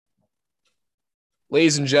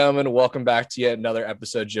Ladies and gentlemen, welcome back to yet another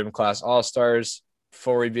episode of Gym Class All Stars.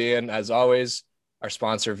 Before we begin, as always, our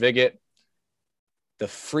sponsor, Vigit, the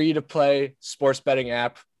free-to-play sports betting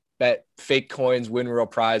app. Bet fake coins, win real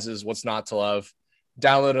prizes. What's not to love?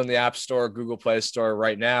 Download it on the App Store, Google Play Store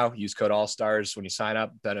right now. Use code ALLSTARS when you sign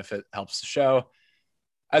up. Benefit helps the show.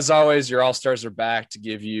 As always, your All-Stars are back to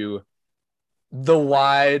give you the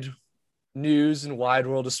wide news and wide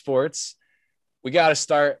world of sports. We got to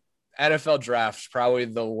start NFL draft, probably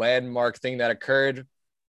the landmark thing that occurred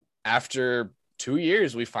after 2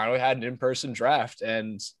 years. We finally had an in-person draft,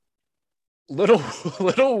 and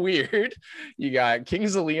little weird. You got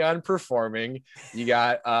Kings of Leon performing. You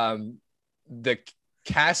got the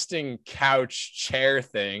casting couch chair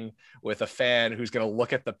thing with a fan who's going to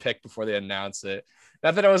look at the pick before they announce it.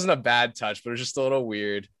 Not that it wasn't a bad touch, but it was just a little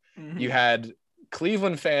weird. Mm-hmm. You had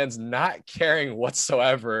Cleveland fans not caring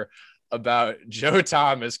whatsoever about Joe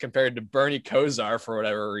Thomas compared to Bernie Kosar for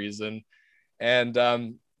whatever reason. And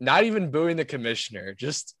not even booing the commissioner.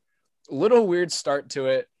 Just a little weird start to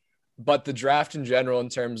it. But the draft in general, in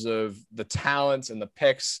terms of the talents and the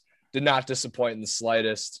picks, did not disappoint in the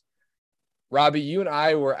slightest. Robbie, you and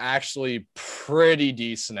I were actually pretty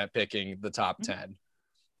decent at picking the top 10.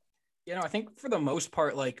 I think for the most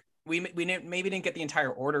part, like we maybe didn't get the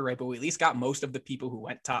entire order right, but we at least got most of the people who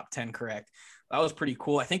went top 10 correct. That was pretty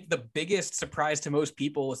cool. I think the biggest surprise to most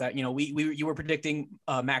people was that, you were predicting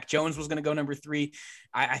Mac Jones was going to go number 3.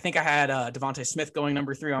 I think I had Devontae Smith going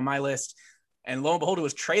number 3 on my list. And lo and behold, it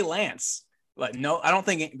was Trey Lance. But no, I don't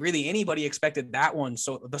think really anybody expected that one.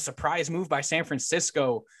 So the surprise move by San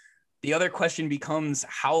Francisco. The other question becomes,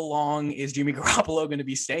 how long is Jimmy Garoppolo going to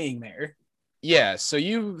be staying there? Yeah, so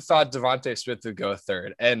you thought Devontae Smith would go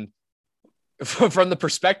 3rd. And from the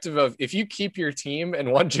perspective of if you keep your team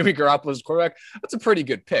and want Jimmy Garoppolo's quarterback, that's a pretty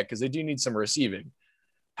good pick because they do need some receiving.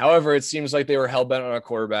 However, it seems like they were hell-bent on a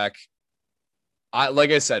quarterback.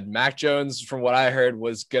 Like I said, Mac Jones, from what I heard,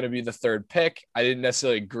 was going to be the 3rd pick. I didn't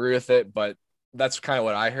necessarily agree with it, but that's kind of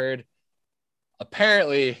what I heard.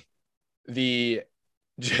 Apparently, the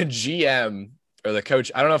GM or the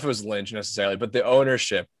coach, I don't know if it was Lynch necessarily, but the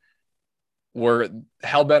ownership were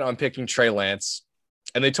hell-bent on picking Trey Lance,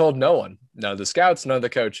 and they told no one, none of the scouts, none of the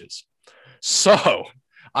coaches. So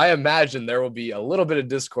I imagine there will be a little bit of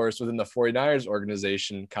discourse within the 49ers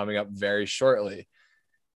organization coming up very shortly.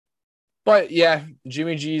 But yeah,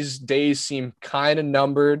 Jimmy G's days seem kind of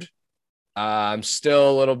numbered. I'm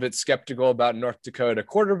still a little bit skeptical about North Dakota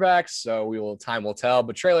quarterbacks, so time will tell.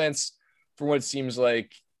 But Trey Lance, from what it seems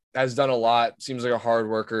like, has done a lot. Seems like a hard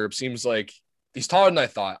worker. Seems like he's taller than I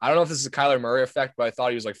thought. I don't know if this is a Kyler Murray effect, but I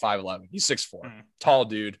thought he was like 5'11". He's 6'4". Tall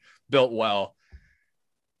dude, built well.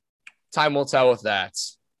 Time will tell with that.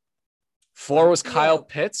 4 was Kyle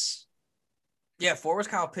Pitts. Yeah, 4 was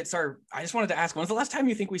Kyle Pitts. I just wanted to ask, when's the last time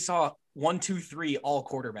you think we saw 1, 2, 3 all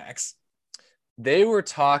quarterbacks? They were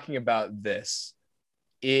talking about this.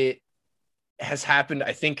 It has happened,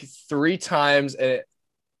 I think, 3 times. And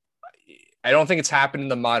I don't think it's happened in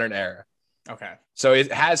the modern era. Okay. So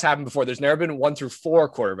it has happened before. There's never been 1 through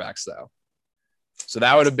 4 quarterbacks, though. So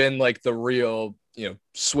that would have been like the real,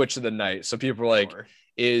 switch of the night. So people were like, are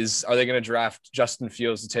they going to draft Justin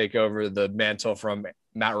Fields to take over the mantle from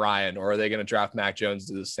Matt Ryan, or are they going to draft Mac Jones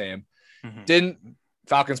to do the same? Mm-hmm.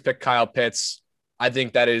 Falcons pick Kyle Pitts. I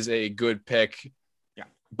think that is a good pick. Yeah.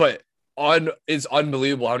 But it's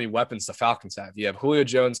unbelievable how many weapons the Falcons have. You have Julio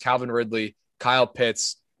Jones, Calvin Ridley, Kyle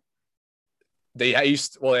Pitts. They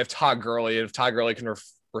have Todd Gurley, and if Todd Gurley can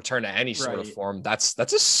return to any sort of form, that's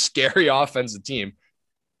a scary offensive team.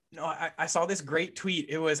 No, I saw this great tweet.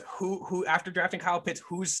 It was who after drafting Kyle Pitts,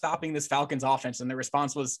 who's stopping this Falcons offense? And the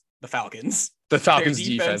response was the Falcons. The Falcons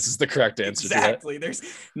defense is the correct answer. Exactly. There's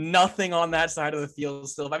nothing on that side of the field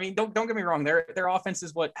still. I mean, don't get me wrong. Their offense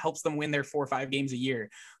is what helps them win their 4 or 5 games a year.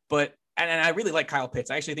 But and I really like Kyle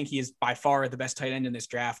Pitts. I actually think he is by far the best tight end in this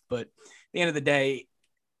draft. But at the end of the day,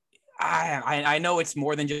 I know it's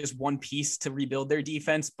more than just one piece to rebuild their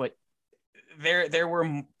defense, but there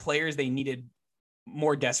were players they needed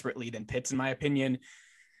more desperately than Pitts, in my opinion.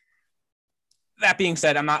 That being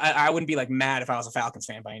said, I wouldn't be like mad if I was a Falcons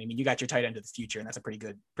fan by any means. You got your tight end of the future, and that's a pretty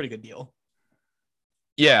good deal.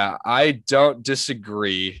 Yeah, I don't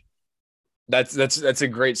disagree. That's a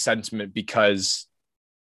great sentiment because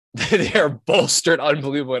they are bolstered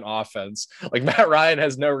unbelievable in offense. Like Matt Ryan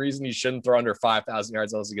has no reason he shouldn't throw under 5,000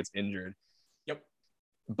 yards unless he gets injured. Yep.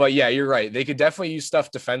 But yeah, you're right. They could definitely use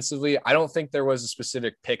stuff defensively. I don't think there was a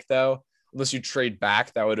specific pick though. Unless you trade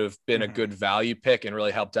back, that would have been a good value pick and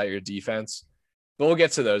really helped out your defense. But we'll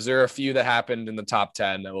get to those. There are a few that happened in the top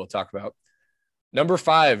 10 that we'll talk about. Number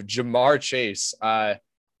 5, Jamar Chase.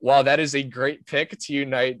 while that is a great pick to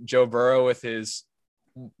unite Joe Burrow with his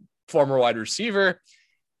former wide receiver,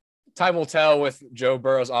 time will tell with Joe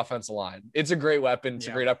Burrow's offensive line. It's a great weapon. It's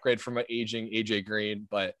a great upgrade from an aging AJ Green,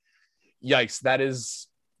 but yikes, that is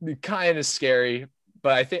kind of scary.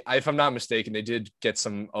 But I think, if I'm not mistaken, they did get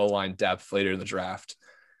some O-line depth later in the draft.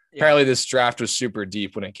 Yeah. Apparently this draft was super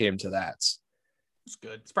deep when it came to that. It's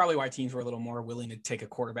good. It's probably why teams were a little more willing to take a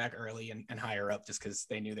quarterback early and higher up, just because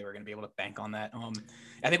they knew they were going to be able to bank on that.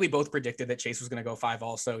 I think we both predicted that Chase was going to go 5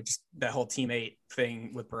 also. Just that whole teammate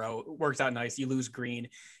thing with Burrow works out nice. You lose Green.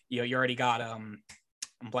 You already got I'm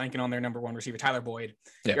blanking on their number 1 receiver, Tyler Boyd.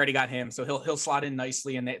 Yeah. You already got him, so he'll slot in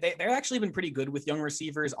nicely. And they're actually been pretty good with young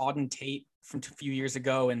receivers. Auden Tate from a few years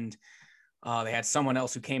ago, and they had someone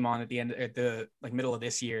else who came on at the middle of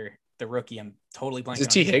this year, the rookie. I'm totally blanking. Is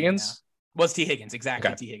it T. Higgins? Was T. Higgins, exactly.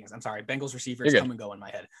 Okay. T. Higgins. I'm sorry. Bengals receivers come and go in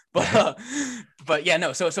my head. But yeah,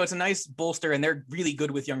 no. So it's a nice bolster, and they're really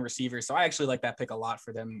good with young receivers. So I actually like that pick a lot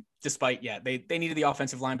for them, despite, they needed the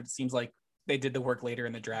offensive line, but it seems like they did the work later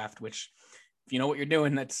in the draft, which if you know what you're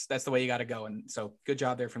doing, that's the way you got to go. And so good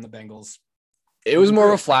job there from the Bengals. It was more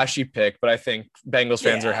of a flashy pick, but I think Bengals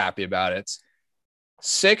fans are happy about it.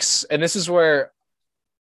 6, and this is where,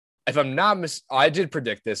 if I'm not I did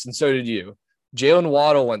predict this, and so did you. Jalen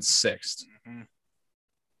Waddle went 6th. Mm-hmm.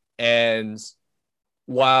 And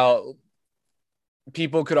while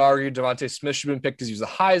people could argue Devontae Smith should have been picked because he was a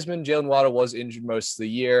Heisman, Jalen Waddle was injured most of the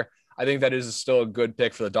year. I think that is still a good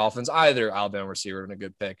pick for the Dolphins. Either Alabama receiver and a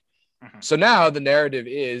good pick. Mm-hmm. So now the narrative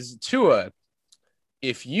is, Tua,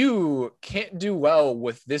 if you can't do well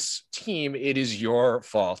with this team, it is your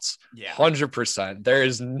fault. 100%. There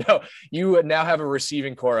is you now have a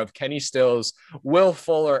receiving core of Kenny Stills, Will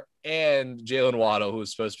Fuller, and Jalen Waddle, who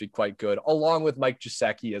is supposed to be quite good, along with Mike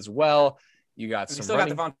Gesicki as well. You got some. You still got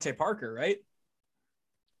Devontae Parker, right?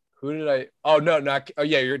 Who did I? Oh, no,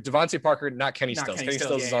 you're Devontae Parker, not Kenny Stills. Kenny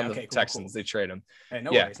Stills is on the Texans. Cool. They trade him. Hey,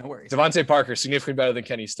 no worries. Devontae Parker, significantly better than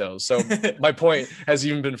Kenny Stills. So my point has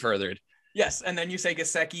even been furthered. Yes, and then you say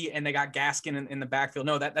Gesicki, and they got Gaskin in the backfield.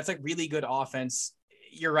 No, that's a really good offense.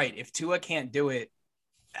 You're right. If Tua can't do it,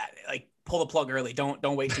 pull the plug early.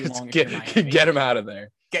 Don't wait too long. Get him out of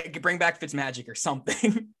there. Bring back Fitzmagic or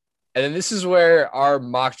something. And then this is where our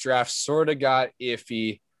mock draft sort of got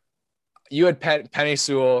iffy. You had Penei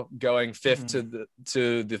Sewell going 5th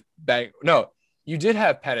to the bank. No, you did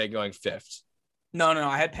have Penei going 5th. No,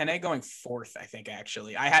 I had Penei going 4th. I think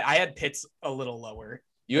actually, I had Pitts a little lower.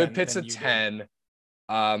 You had Pitts at 10.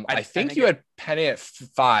 I think you had Penei at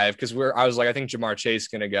 5 because I was like, I think Jamar Chase is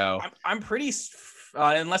gonna go. I'm pretty.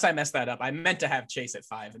 Unless I messed that up, I meant to have Chase at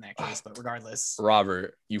 5 in that case, but regardless.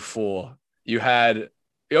 Robert, you fool! You had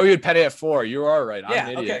Penei at 4. You are right. I'm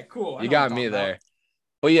an idiot. Okay, cool. You got me there.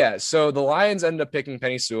 But yeah, so the Lions ended up picking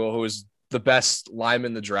Penei Sewell, who was the best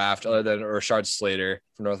lineman in the draft, other than Rashard Slater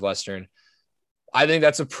from Northwestern. I think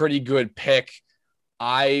that's a pretty good pick.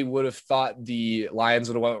 I would have thought the Lions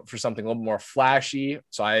would have went for something a little more flashy.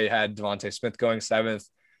 So I had Devontae Smith going 7th.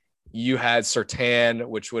 You had Surtain,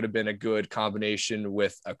 which would have been a good combination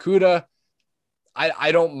with Okudah.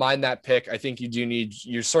 I don't mind that pick. I think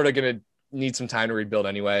you're sort of going to need some time to rebuild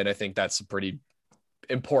anyway. And I think that's a pretty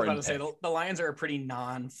important. I was about to say, the Lions are a pretty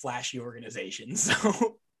non-flashy organization.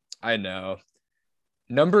 So I know.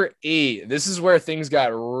 Number 8, this is where things got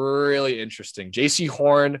really interesting. J.C.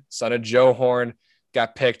 Horn, son of Joe Horn,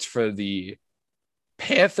 got picked for the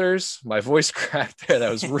Panthers. My voice cracked there.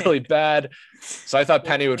 That was really bad. So I thought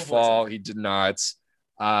Penei would fall. He did not.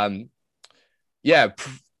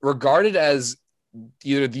 Regarded as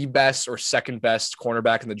either the best or second best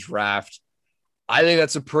cornerback in the draft. I think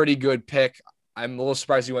that's a pretty good pick. I'm a little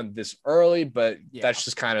surprised he went this early, but that's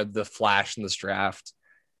just kind of the flash in this draft.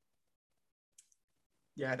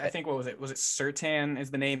 Yeah, I think, what was it? Was it Surtain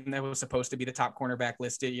is the name that was supposed to be the top cornerback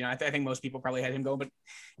listed? I think most people probably had him go, but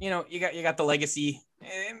you got the legacy,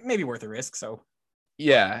 maybe worth a risk. So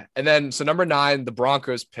yeah, and then so number 9, the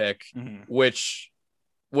Broncos pick, which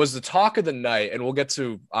was the talk of the night, and we'll get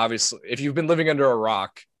to, obviously, if you've been living under a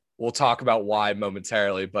rock, we'll talk about why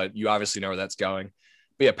momentarily, but you obviously know where that's going.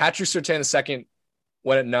 But yeah, Patrick Surtain II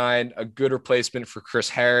went at 9, a good replacement for Chris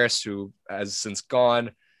Harris, who has since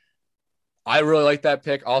gone. I really like that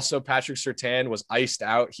pick. Also, Patrick Surtain was iced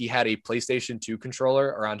out. He had a PlayStation 2 controller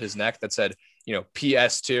around his neck that said,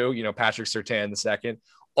 PS2, Patrick Surtain II.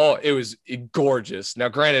 Oh, it was gorgeous. Now,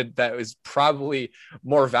 granted, that was probably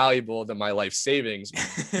more valuable than my life savings,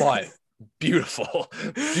 but beautiful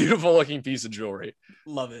looking piece of jewelry.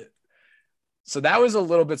 Love it. So that was a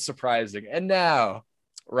little bit surprising. And now,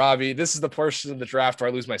 Robbie, this is the portion of the draft where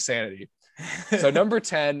I lose my sanity. So number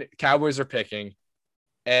 10, Cowboys are picking.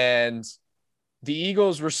 And the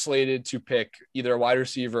Eagles were slated to pick either a wide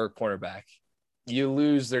receiver or cornerback. You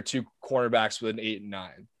lose their two cornerbacks with an 8 and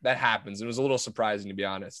 9. That happens. It was a little surprising, to be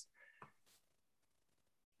honest.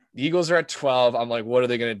 The Eagles are at 12. I'm like, what are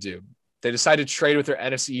they going to do? They decided to trade with their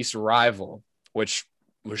NFC East rival, which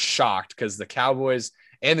was shocked because the Cowboys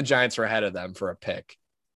and the Giants were ahead of them for a pick.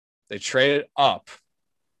 They traded up.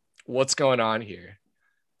 What's going on here?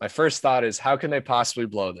 My first thought is, how can they possibly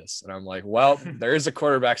blow this? And I'm like, well, there is a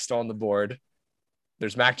quarterback still on the board.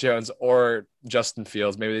 There's Mac Jones or Justin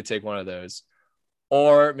Fields. Maybe they take one of those.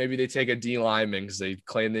 Or maybe they take a D lineman because they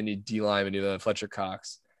claim they need D lineman, either Fletcher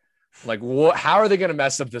Cox. Like, what? How are they going to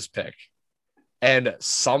mess up this pick? And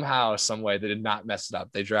somehow, some way, they did not mess it up.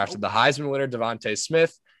 They drafted the Heisman winner, Devontae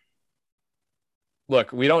Smith.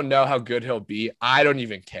 Look, we don't know how good he'll be. I don't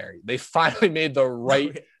even care. They finally made the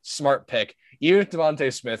right smart pick. Even if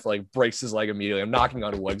Devontae Smith breaks his leg immediately, I'm knocking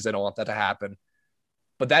on wood because I don't want that to happen.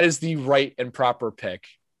 But that is the right and proper pick.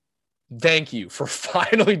 Thank you for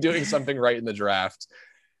finally doing something right in the draft.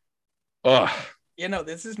 Ugh.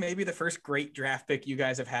 This is maybe the first great draft pick you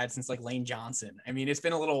guys have had since Lane Johnson. I mean, it's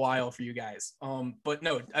been a little while for you guys. But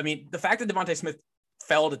no, I mean, the fact that Devontae Smith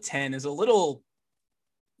fell to 10 is a little,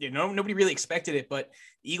 nobody really expected it, but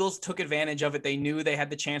Eagles took advantage of it. They knew they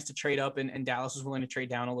had the chance to trade up and Dallas was willing to trade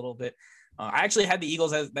down a little bit. I actually had the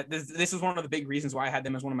Eagles as this is one of the big reasons why I had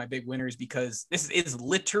them as one of my big winners, because this is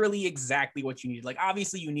literally exactly what you need.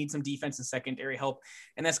 Obviously you need some defense and secondary help,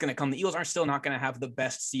 and that's going to come. The Eagles are still not going to have the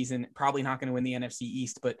best season, probably not going to win the NFC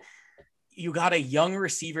East, but you got a young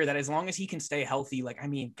receiver that, as long as he can stay healthy,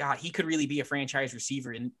 God, he could really be a franchise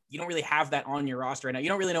receiver, and you don't really have that on your roster right now. You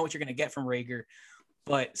don't really know what you're going to get from Rager,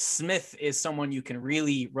 but Smith is someone you can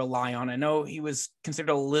really rely on. I know he was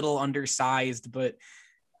considered a little undersized, but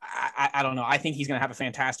I don't know. I think he's going to have a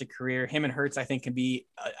fantastic career. Him and Hurts, I think, can be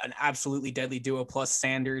an absolutely deadly duo, plus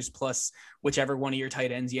Sanders, plus whichever one of your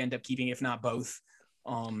tight ends you end up keeping, if not both.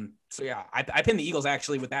 So yeah, I pinned the Eagles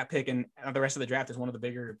actually with that pick, and the rest of the draft is one of the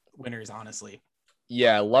bigger winners, honestly.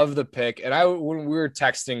 Yeah, I love the pick. And when we were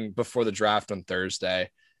texting before the draft on Thursday,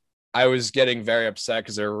 I was getting very upset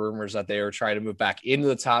because there were rumors that they were trying to move back into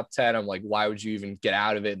the top 10. I'm like, why would you even get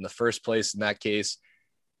out of it in the first place in that case?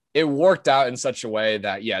 It worked out in such a way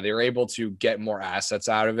that, yeah, they were able to get more assets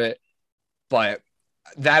out of it. But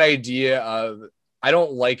that idea of, I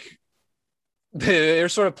don't like, they're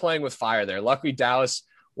sort of playing with fire there. Luckily, Dallas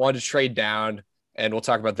wanted to trade down, and we'll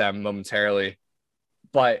talk about that momentarily.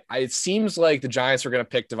 But it seems like the Giants were going to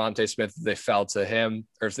pick Devontae Smith if they fell to him,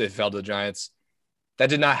 or if they fell to the Giants. That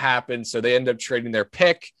did not happen. So they ended up trading their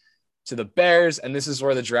pick to the Bears. And this is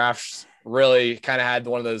where the draft really kind of had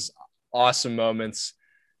one of those awesome moments.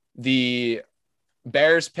 The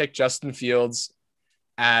Bears picked Justin Fields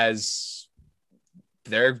as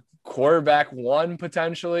their quarterback one,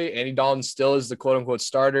 potentially. Andy Dalton still is the quote unquote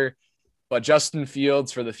starter, but Justin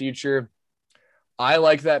Fields for the future. I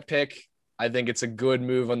like that pick. I think it's a good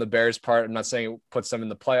move on the Bears' part. I'm not saying it puts them in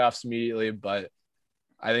the playoffs immediately, but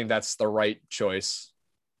I think that's the right choice.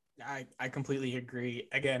 I completely agree.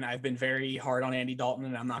 Again, I've been very hard on Andy Dalton,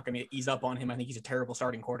 and I'm not going to ease up on him. I think he's a terrible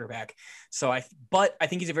starting quarterback. But I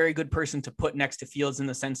think he's a very good person to put next to Fields, in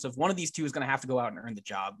the sense of one of these two is going to have to go out and earn the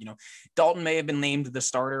job. Dalton may have been named the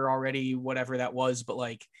starter already, whatever that was, but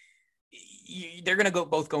they're going to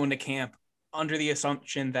both go into camp under the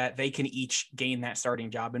assumption that they can each gain that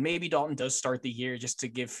starting job. And maybe Dalton does start the year just to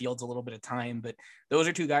give Fields a little bit of time, but those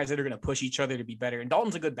are two guys that are going to push each other to be better. And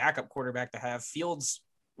Dalton's a good backup quarterback to have. Fields,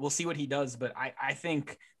 we'll see what he does, but I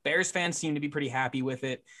think Bears fans seem to be pretty happy with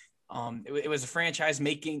it. It was a franchise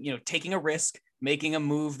taking a risk, making a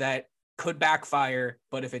move that could backfire,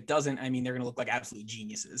 but if it doesn't, they're going to look like absolute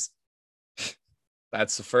geniuses.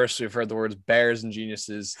 That's the first we've heard the words Bears and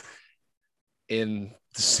geniuses in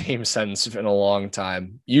the same sentence in a long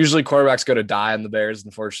time. Usually quarterbacks go to die on the Bears.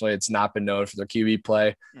 Unfortunately, it's not been known for their QB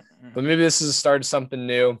play, but maybe this is a start of something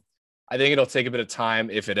new. I think it'll take a bit of time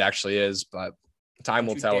if it actually is, but time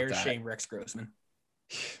will tell with that. Shame Rex Grossman.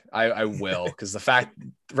 I will, because the fact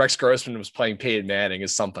Rex Grossman was playing Peyton Manning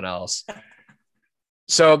is something else.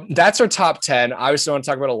 So that's our top 10. I obviously want to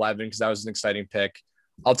talk about 11 because that was an exciting pick.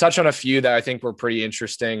 I'll touch on a few that I think were pretty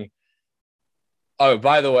interesting. Oh,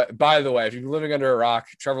 by the way, if you're living under a rock,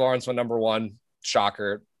 Trevor Lawrence went number 1,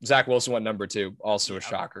 shocker. Zach Wilson went number 2, also a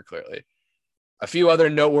shocker, clearly. A few other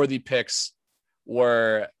noteworthy picks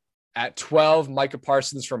were at 12, Micah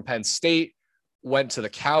Parsons from Penn State went to the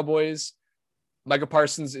Cowboys. Micah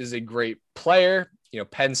Parsons is a great player,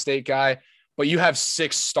 Penn State guy, but you have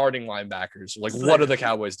 6 starting linebackers. What are the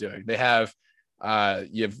Cowboys doing? They have,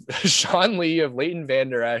 you have Sean Lee, you have Leighton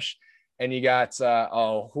Vander Esch, and you got,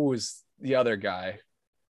 who is the other guy?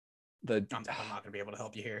 I'm not going to be able to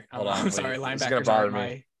help you here. Hold on, I'm wait. sorry. This is gonna Linebackers bother aren't me.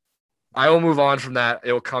 my I will move on from that.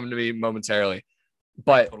 It will come to me momentarily.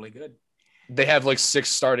 But totally good. they have like 6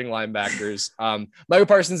 starting linebackers. Michael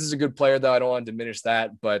Parsons is a good player, though. I don't want to diminish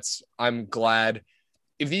that, but I'm glad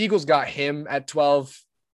if the Eagles got him at 12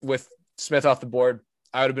 with Smith off the board,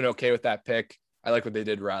 I would have been okay with that pick. I like what they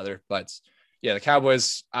did rather, but yeah, the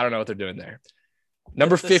Cowboys, I don't know what they're doing there.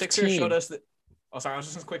 Number the 15. Sixers showed us that. Oh, sorry. I was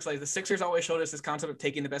just going to quick say the Sixers always showed us this concept of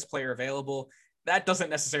taking the best player available. That doesn't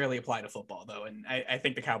necessarily apply to football, though, and I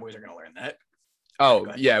think the Cowboys are going to learn that.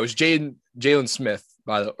 Oh, yeah, it was Jalen Smith,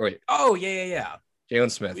 by the way. Oh, yeah.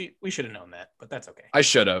 Jalen Smith. We should have known that, but that's okay. I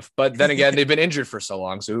should have, but then again, they've been injured for so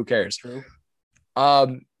long, so who cares? True.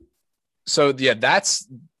 So yeah, that's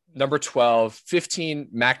number 12. 15,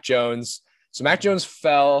 Mac Jones. So Mac Jones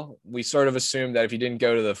fell. We sort of assumed that if he didn't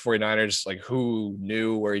go to the 49ers, like who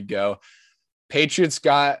knew where he'd go? Patriots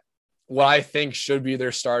got what I think should be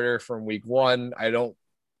their starter from week 1. I'm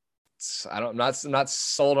not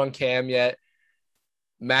sold on Cam yet.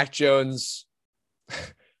 Mac Jones, a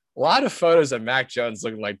lot of photos of Mac Jones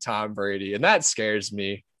looking like Tom Brady, and that scares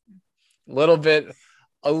me a little bit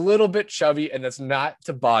chubby, and that's not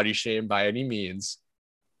to body shame by any means.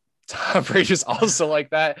 Tom Brady is also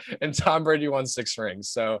like that, and Tom Brady won 6 rings.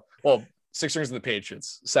 So, 6 rings in the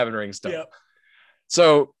Patriots, 7 rings done. Yep.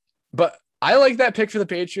 So, but I like that pick for the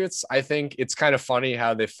Patriots. I think it's kind of funny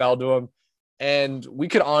how they fell to him, and we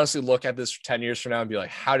could honestly look at this 10 years from now and be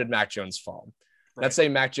like, how did Mac Jones fall? Right. Not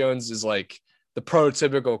saying Mac Jones is like the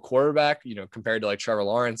prototypical quarterback, compared to like Trevor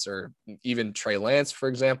Lawrence or even Trey Lance, for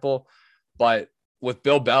example, but with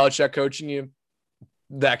Bill Belichick coaching you,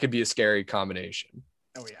 that could be a scary combination.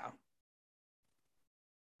 Oh, yeah.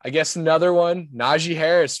 I guess another one, Najee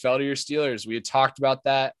Harris fell to your Steelers. We had talked about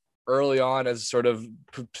that early on as sort of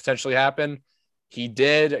potentially happened. He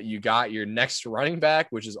did. You got your next running back,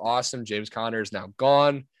 which is awesome. James Conner is now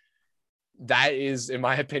gone. That is, in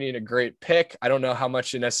my opinion, a great pick. I don't know how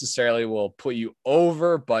much it necessarily will put you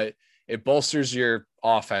over, but it bolsters your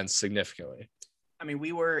offense significantly. I mean,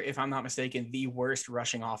 we were, if I'm not mistaken, the worst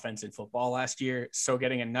rushing offense in football last year. So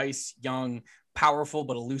getting a nice, young, powerful,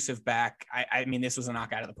 but elusive back, I mean, this was a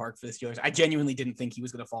knockout of the park for the Steelers. I genuinely didn't think he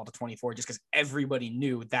was going to fall to 24 just because everybody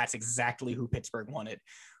knew that's exactly who Pittsburgh wanted.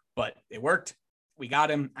 But it worked. We got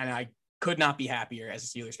him, and I could not be happier as a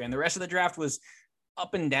Steelers fan. The rest of the draft was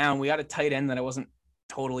up and down. We got a tight end that I wasn't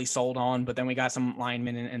totally sold on, but then we got some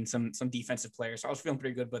linemen and some defensive players. So I was feeling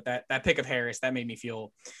pretty good, but that pick of Harris, that made me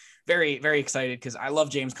feel very, very excited because I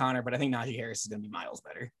love James Conner, but I think Najee Harris is going to be miles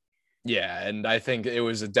better. Yeah, and I think it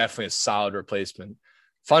was definitely a solid replacement.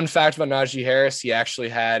 Fun fact about Najee Harris, he actually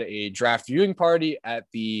had a draft viewing party at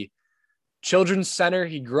the children's center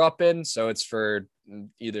he grew up in. So it's for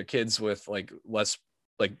either kids with less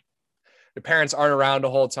their parents aren't around a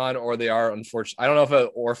whole ton, or they are, unfortunately. I don't know if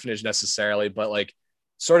an orphanage necessarily, but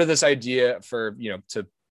sort of this idea for, to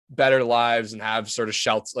better lives and have sort of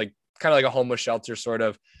shelter, kind of like a homeless shelter sort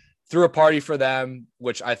of. Threw a party for them,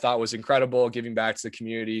 which I thought was incredible, giving back to the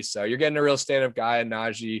community. So you're getting a real stand-up guy in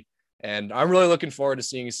Najee, and I'm really looking forward to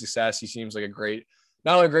seeing his success. He seems like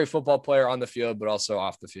not only a great football player on the field, but also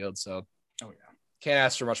off the field. So can't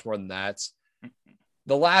ask for much more than that.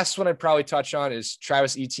 The last one I'd probably touch on is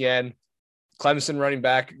Travis Etienne. Clemson running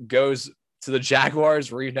back goes to the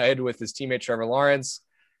Jaguars, reunited with his teammate Trevor Lawrence.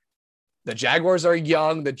 The Jaguars are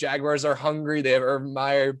young. The Jaguars are hungry. They have Urban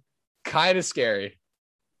Meyer. Kind of scary.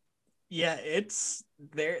 Yeah,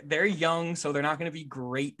 they're young, so they're not going to be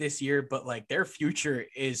great this year, but their future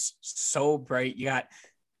is so bright. You got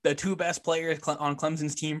the 2 best players on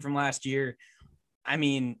Clemson's team from last year. I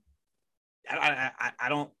mean, I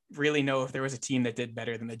don't really know if there was a team that did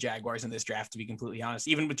better than the Jaguars in this draft, to be completely honest,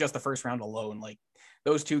 even with just the first round alone.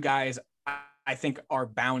 Those 2 guys, I think are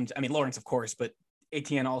bound. I mean, Lawrence, of course, but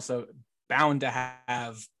Etienne also bound to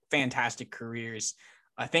have fantastic careers.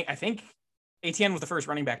 I think Etienne was the first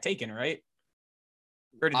running back taken, right?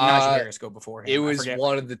 Or did Najee Harris go before him? It was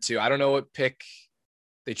one of the 2. I don't know what pick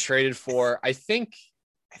they traded for. I think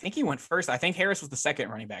he went first. I think Harris was the second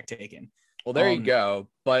running back taken. Well, there you go.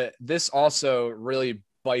 But this also really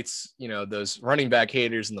bites, those running back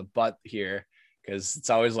haters in the butt here, because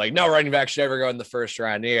it's always no running back should ever go in the first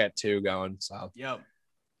round. You got 2 going. So yep.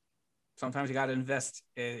 Sometimes you got to invest.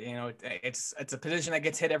 It's a position that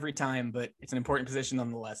gets hit every time, but it's an important position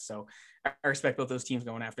nonetheless. So I respect both those teams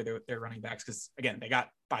going after their running backs because, again, they got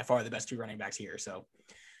by far the best 2 running backs here. So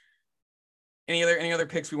any other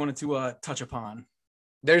picks we wanted to touch upon?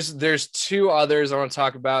 There's 2 others I want to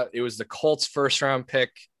talk about. It was the Colts first round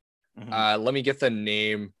pick. Mm-hmm. Let me get the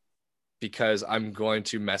name because I'm going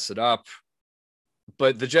to mess it up.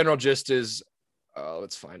 But the general gist is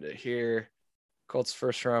let's find it here. Colts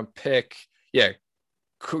first round pick. Yeah.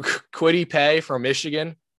 Kwity Paye from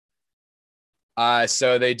Michigan.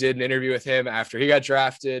 So they did an interview with him after he got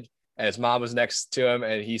drafted, and his mom was next to him,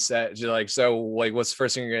 and he said, like, so like, what's the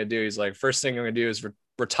first thing you're going to do? He's like, first thing I'm going to do is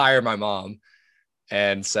retire my mom.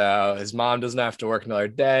 And so his mom doesn't have to work another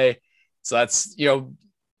day. So that's,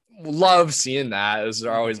 love seeing that. Those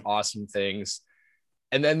are always awesome things.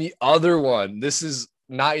 And then the other one, this is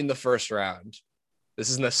not in the first round. This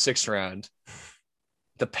is in the 6th round.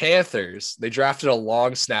 The Panthers, they drafted a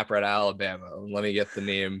long snapper at Alabama. Let me get the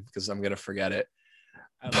name because I'm going to forget it.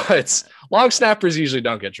 But long snappers usually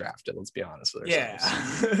don't get drafted. Let's be honest with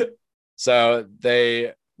ourselves. Yeah. So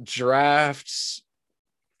they draft,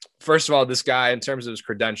 first of all, this guy, in terms of his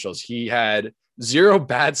credentials, he had 0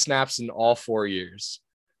 bad snaps in all 4 years.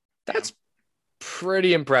 That's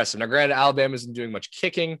pretty impressive. Now, granted, Alabama isn't doing much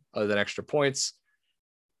kicking other than extra points,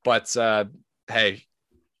 but hey,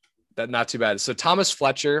 that not too bad. So Thomas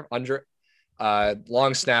Fletcher,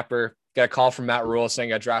 long snapper, got a call from Matt Rule saying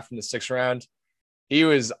got drafted in the 6th round. He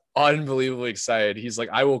was unbelievably excited. He's like,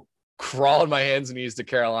 I will crawl on my hands and knees to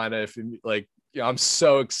Carolina if I'm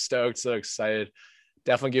so stoked, so excited.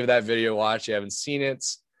 Definitely give that video a watch. You haven't seen it.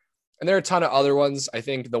 And there are a ton of other ones. I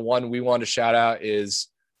think the one we want to shout out is,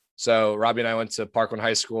 so Robbie and I went to Parkland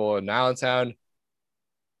High School in Allentown.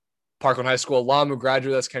 Parkland High School alum who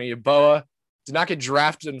graduated, that's Kenny Yeboah. Did not get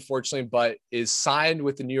drafted, unfortunately, but is signed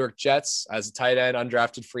with the New York Jets as a tight end,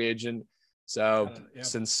 undrafted free agent. So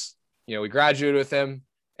since, we graduated with him,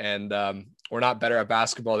 and we're not better at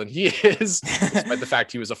basketball than he is, despite the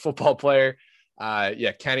fact he was a football player.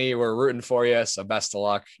 Kenny, we're rooting for you. So best of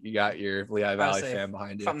luck. You got your Lehigh Valley fan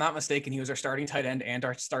behind you. If I'm not mistaken, he was our starting tight end and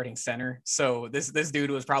our starting center. So this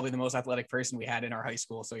dude was probably the most athletic person we had in our high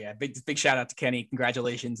school. So yeah, big shout out to Kenny.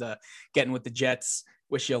 Congratulations, getting with the Jets.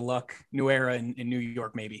 Wish you luck. New era in New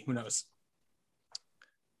York, maybe. Who knows?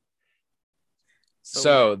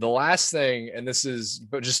 So the last thing, and this is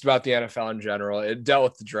just about the NFL in general, it dealt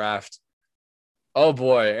with the draft. Oh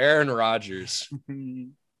boy, Aaron Rodgers.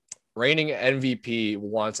 Reigning MVP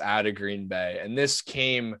wants out of Green Bay. And this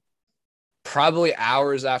came probably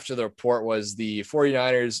hours after the report was the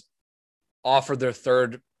 49ers offered their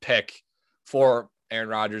 3rd pick for Aaron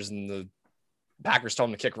Rodgers, and the Packers told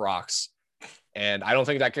him to kick rocks. And I don't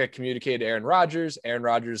think that got communicated to Aaron Rodgers. Aaron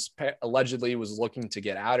Rodgers allegedly was looking to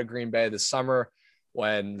get out of Green Bay this summer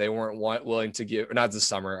when they weren't willing to give, or not this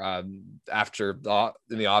summer, in the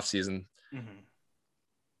offseason. Mm-hmm.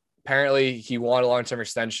 Apparently he wanted a long-term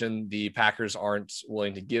extension. The Packers aren't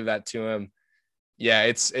willing to give that to him. Yeah,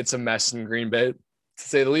 it's a mess in Green Bay, to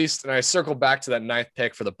say the least. And I circle back to that 9th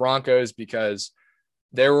pick for the Broncos because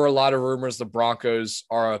there were a lot of rumors the Broncos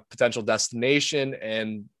are a potential destination,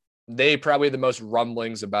 and they probably had the most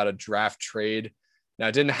rumblings about a draft trade. Now,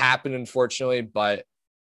 it didn't happen, unfortunately, but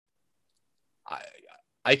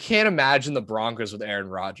I can't imagine the Broncos with Aaron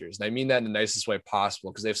Rodgers. And I mean that in the nicest way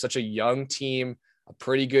possible because they have such a young team, a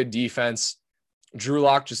pretty good defense. Drew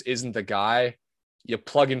Lock just isn't the guy. You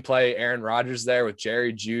plug and play Aaron Rodgers there with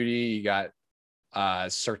Jerry Jeudy. You got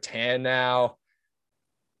Surtain now.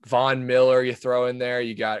 Von Miller you throw in there.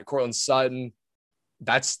 You got Cortland Sutton.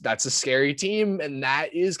 That's a scary team, and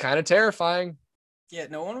that is kind of terrifying. Yeah,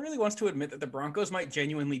 no one really wants to admit that the Broncos might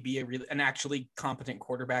genuinely be an actually competent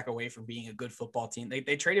quarterback away from being a good football team.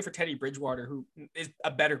 They traded for Teddy Bridgewater, who is a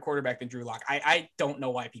better quarterback than Drew Lock. I don't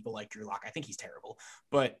know why people like Drew Lock. I think he's terrible,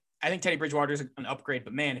 but I think Teddy Bridgewater is an upgrade.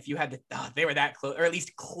 But man, if you had they were that close, or at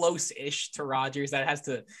least close-ish to Rodgers, it has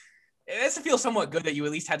to feel somewhat good that you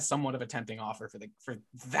at least had somewhat of a tempting offer for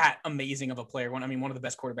that amazing of a player. One of the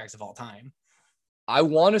best quarterbacks of all time. I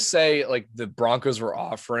want to say like the Broncos were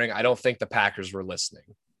offering. I don't think the Packers were listening.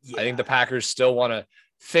 Yeah. I think the Packers still want to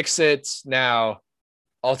fix it. Now,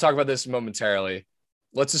 I'll talk about this momentarily.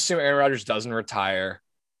 Let's assume Aaron Rodgers doesn't retire,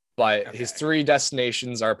 but his 3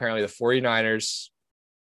 destinations are apparently the 49ers,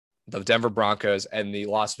 the Denver Broncos, and the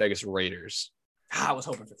Las Vegas Raiders. I was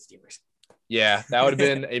hoping for the Steelers. Yeah, that would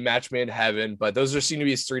have been a match made in heaven, but those seem to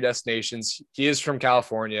be his 3 destinations. He is from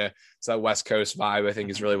California, so that West Coast vibe, I think,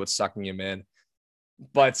 is really what's sucking him in.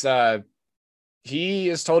 But he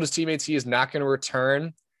has told his teammates he is not going to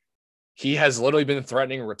return. He has literally been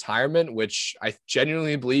threatening retirement, which I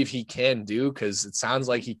genuinely believe he can do because it sounds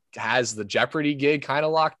like he has the Jeopardy gig kind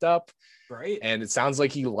of locked up. Right. And it sounds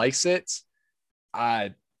like he likes it.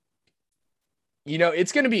 It's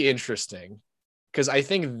going to be interesting because I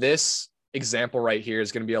think this example right here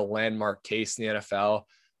is going to be a landmark case in the NFL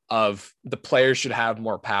of the players should have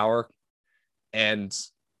more power. And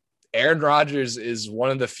Aaron Rodgers is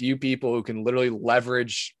one of the few people who can literally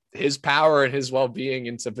leverage his power and his well-being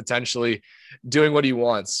into potentially doing what he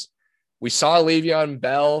wants. We saw Le'Veon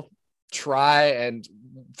Bell try and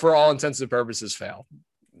for all intents and purposes fail.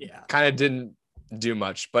 Yeah. Kind of didn't do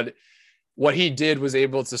much, but what he did was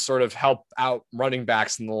able to sort of help out running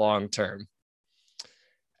backs in the long term.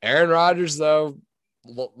 Aaron Rodgers, though,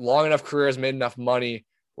 long enough career, has made enough money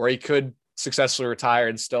where he could successfully retire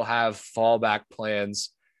and still have fallback plans.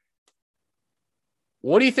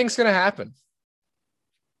 What do you think is going to happen?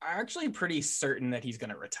 I'm actually pretty certain that he's going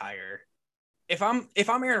to retire. If I'm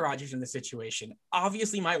Aaron Rodgers in this situation,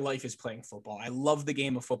 obviously my life is playing football. I love the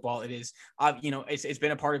game of football. It is, it's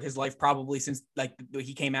been a part of his life probably since like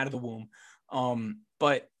he came out of the womb.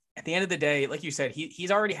 But at the end of the day, like you said, he's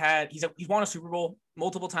won a Super Bowl,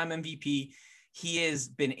 multiple time MVP. He has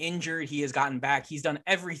been injured. He has gotten back. He's done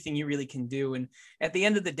everything you really can do. And at the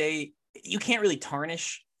end of the day, you can't really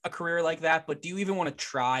tarnish a career like that, but do you even want to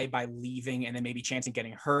try by leaving and then maybe chancing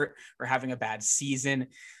getting hurt or having a bad season?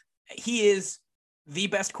 He is the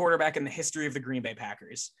best quarterback in the history of the Green Bay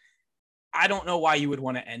Packers. I don't know why you would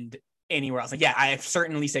want to end anywhere else. Like, yeah, I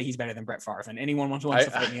certainly say he's better than Brett Favre, and anyone wants to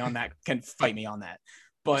fight me on that can fight me on that.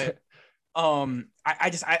 But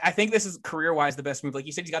I think this is career-wise the best move. Like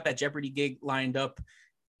you said, he's got that Jeopardy gig lined up.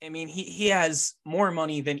 I mean, he has more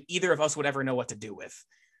money than either of us would ever know what to do with.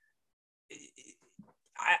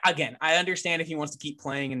 I understand if he wants to keep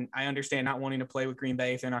playing, and I understand not wanting to play with Green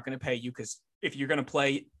Bay if they're not going to pay you, because if you're going to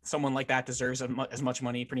play, someone like that deserves as much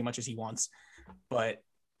money pretty much as he wants. But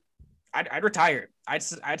I'd retire. I'd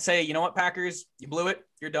say, you know what, Packers, you blew it.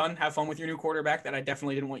 You're done. Have fun with your new quarterback that I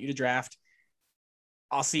definitely didn't want you to draft.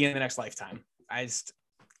 I'll see you in the next lifetime. I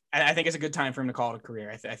think it's a good time for him to call it a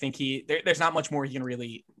career. I think there's not much more he can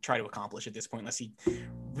really try to accomplish at this point, unless he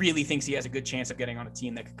really thinks he has a good chance of getting on a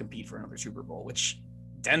team that could compete for another Super Bowl, which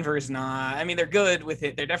Denver is not. I mean, they're good with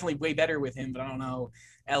it. They're definitely way better with him, but I don't know.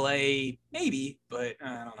 LA, maybe, but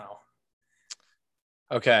I don't know.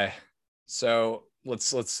 Okay. So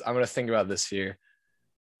let's I'm going to think about this here.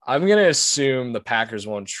 I'm going to assume the Packers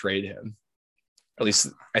won't trade him. At least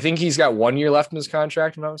I think he's got 1 year left in his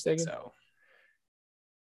contract, if I'm not mistaken. So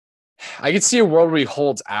I could see a world where he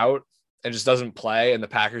holds out and just doesn't play and the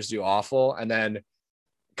Packers do awful. And then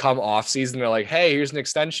come off season, they're like, hey, here's an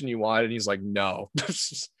extension you want. And he's like, no.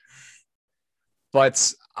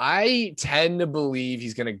 But I tend to believe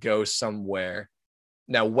he's going to go somewhere.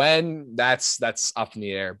 Now, when that's up in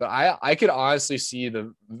the air, but I could honestly see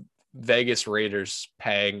the Vegas Raiders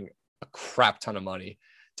paying a crap ton of money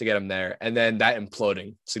to get him there, and then that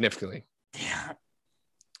imploding significantly. Yeah.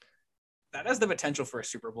 That has the potential for a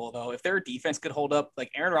Super Bowl, though. If their defense could hold up,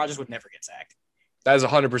 like Aaron Rodgers would never get sacked. That is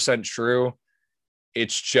 100% true.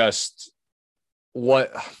 It's just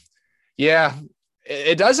it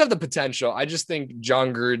does have the potential. I just think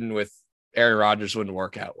John Gruden with Aaron Rodgers wouldn't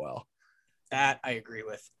work out well. That I agree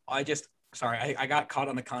with. I got caught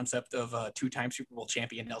on the concept of two-time Super Bowl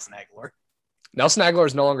champion Nelson Agholor. Nelson Agholor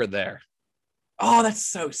is no longer there. Oh, that's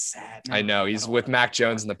so sad. I know. He's with Mac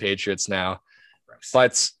Jones and the Patriots now. Gross.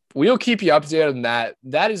 But we'll keep you updated on that.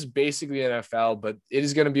 That is basically NFL, but it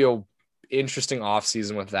is going to be an interesting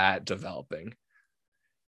offseason with that developing.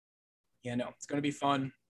 Yeah, no, it's going to be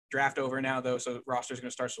fun. Draft over now, though, so the roster is going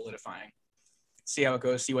to start solidifying. See how it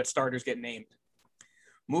goes, see what starters get named.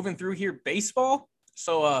 Moving through here, baseball.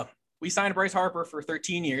 So we signed Bryce Harper for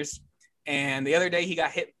 13 years, and the other day he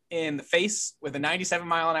got hit in the face with a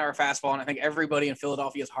 97-mile-an-hour fastball, and I think everybody in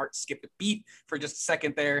Philadelphia's heart skipped a beat for just a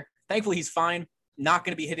second there. Thankfully, he's fine. Not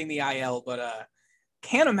going to be hitting the IL, but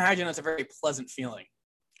can't imagine that's a very pleasant feeling.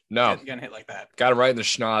 No. Getting hit like that. Got him right in the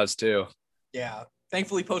schnoz, too. Yeah.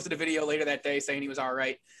 Thankfully, posted a video later that day saying he was all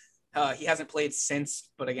right. He hasn't played since,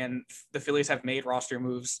 but again, the Phillies have made roster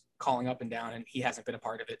moves calling up and down, and he hasn't been a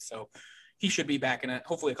part of it. So he should be back in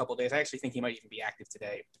hopefully a couple of days. I actually think he might even be active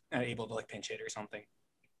today, able to like pinch hit or something.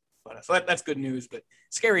 But so that's good news, but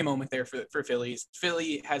scary moment there for Phillies.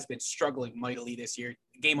 Philly has been struggling mightily this year,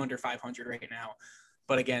 game under 500 right now.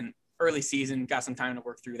 But again, early season, got some time to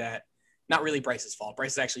work through that. Not really Bryce's fault.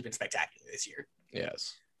 Bryce has actually been spectacular this year.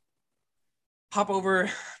 Yes. Hop over,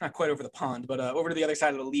 not quite over the pond, but over to the other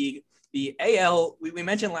side of the league. The AL, we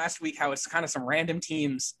mentioned last week how it's kind of some random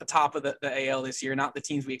teams atop of the AL this year, not the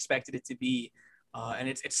teams we expected it to be. And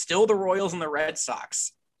it's still the Royals and the Red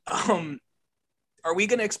Sox. Are we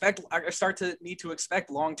going to start to need to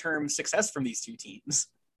expect long-term success from these two teams?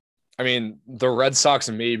 I mean, the Red Sox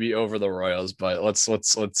may be over the Royals, but let's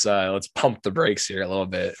pump the brakes here a little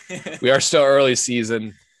bit. We are still early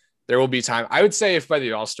season. There will be time. I would say if by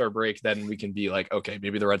the All-Star break, then we can be like, okay,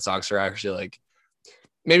 maybe the Red Sox are actually like,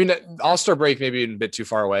 maybe not, All-Star break, maybe a bit too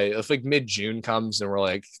far away. If like mid-June comes and we're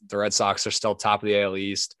like, the Red Sox are still top of the AL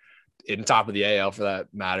East, in top of the AL for that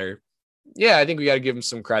matter. Yeah, I think we got to give them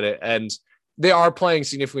some credit, and they are playing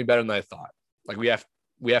significantly better than I thought. Like we have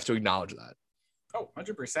to acknowledge that. Oh,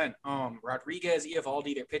 100%. Rodriguez,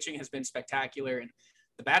 Eovaldi, their pitching has been spectacular, and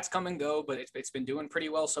the bats come and go, but it's been doing pretty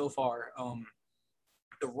well so far.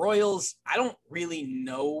 The Royals, I don't really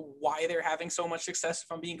know why they're having so much success.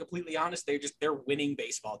 If I'm being completely honest, they're winning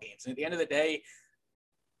baseball games. And at the end of the day,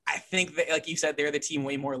 I think that, like you said, they're the team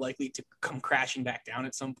way more likely to come crashing back down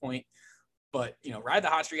at some point. But, ride the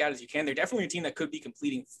hot streak out as you can. They're definitely a team that could be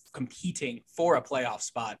competing for a playoff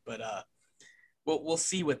spot. But we'll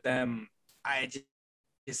see with them. I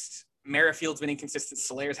just Merrifield's been inconsistent.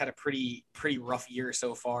 Solaire's had a pretty rough year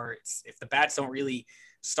so far. If the bats don't really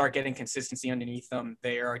start getting consistency underneath them,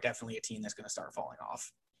 they are definitely a team that's going to start falling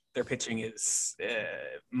off. Their pitching is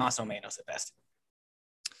más o menos at best.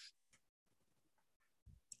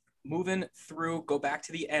 Moving through, go back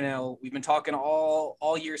to the NL. We've been talking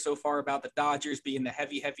all year so far about the Dodgers being the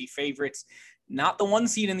heavy favorites. Not the 1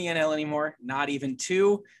 seed in the NL anymore, not even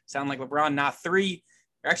 2. Sound like LeBron, not 3.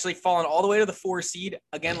 They're actually falling all the way to the 4 seed.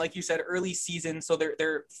 Again, like you said, early season. So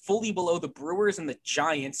they're fully below the Brewers and the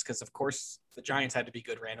Giants, because of course the Giants had to be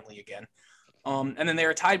good randomly again. And then they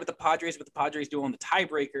are tied with the Padres doing the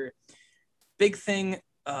tiebreaker.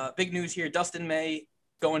 Big news here. Dustin May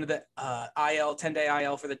going to the IL, 10-day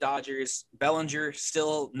IL for the Dodgers. Bellinger,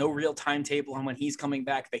 still no real timetable on when he's coming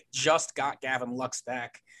back. They just got Gavin Lux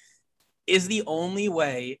back. Is the only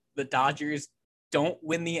way the Dodgers don't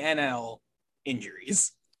win the NL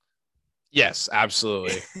injuries? Yes,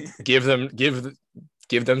 absolutely. give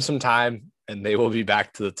them some time and they will be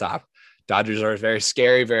back to the top. Dodgers are a very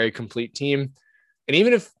scary, very complete team. And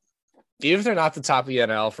even if they're not the top of the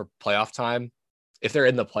NL for playoff time, if they're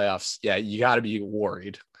in the playoffs, yeah, you got to be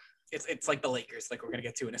worried. It's like the Lakers, like we're going to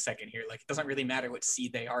get to in a second here. Like, it doesn't really matter what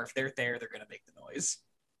seed they are. If they're there, they're going to make the noise.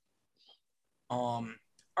 All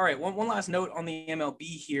right, one last note on the MLB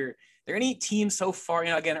here. Are there any teams so far,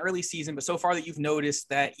 again, early season, but so far that you've noticed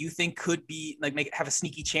that you think could be like have a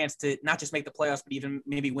sneaky chance to not just make the playoffs, but even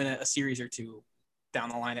maybe win a series or two down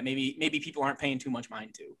the line that maybe people aren't paying too much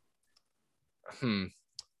mind to?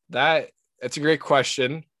 That's a great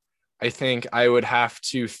question. I think I would have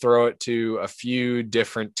to throw it to a few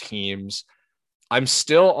different teams. I'm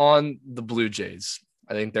still on the Blue Jays.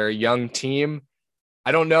 I think they're a young team.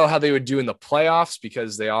 I don't know how they would do in the playoffs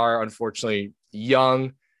because they are unfortunately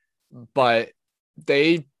young, but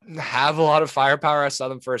they have a lot of firepower. I saw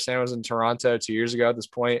them firsthand. I was in Toronto 2 years ago at this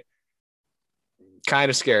point. Kind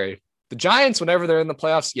of scary. The Giants, whenever they're in the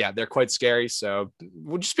playoffs, yeah, they're quite scary. So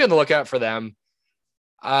we'll just be on the lookout for them.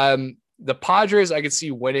 The Padres, I could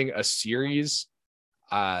see winning a series.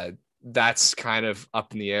 That's kind of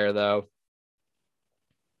up in the air, though.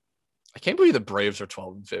 I can't believe the Braves are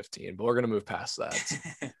 12-15, but we're going to move past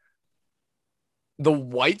that. The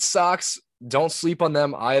White Sox, don't sleep on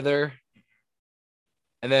them either.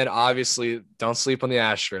 And then obviously don't sleep on the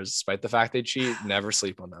Astros, despite the fact they cheat. Never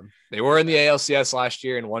sleep on them. They were in the ALCS last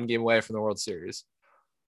year and 1 game away from the World Series.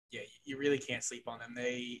 Yeah, you really can't sleep on them.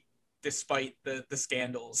 They, despite the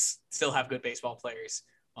scandals, still have good baseball players.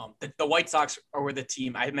 The White Sox were the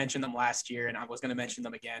team. I had mentioned them last year, and I was going to mention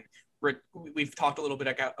them again. We've talked a little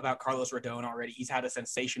bit about Carlos Rodon already. He's had a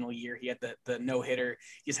sensational year. He had the no-hitter.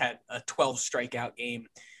 He's had a 12 strikeout game.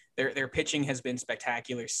 Their pitching has been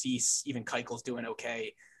spectacular. Cease, even Keuchel's doing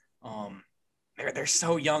okay. They're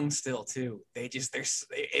so young still too.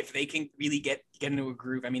 If they can really get into a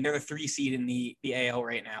groove. I mean, they're the 3 seed in the AL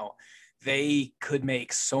right now. They could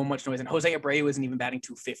make so much noise. And Jose Abreu isn't even batting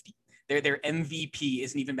 250. Their MVP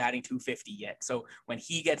isn't even batting 250 yet. So when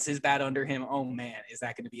he gets his bat under him, oh man, is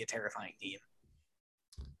that going to be a terrifying team?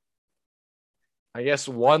 I guess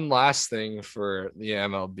one last thing for the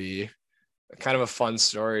MLB, kind of a fun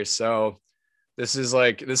story. So this is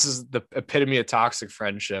the epitome of toxic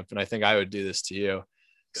friendship. And I think I would do this to you.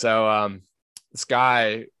 So this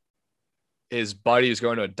guy, his buddy was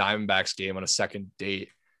going to a Diamondbacks game on a second date.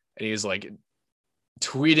 And he was like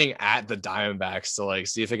tweeting at the Diamondbacks to like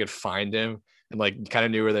see if they could find him, and like kind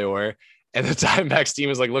of knew where they were. And the Diamondbacks team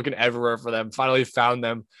was like looking everywhere for them. Finally found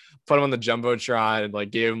them, put them on the Jumbotron, and like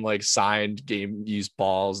gave them like signed game used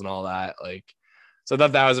balls and all that. Like, so I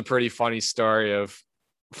thought that was a pretty funny story of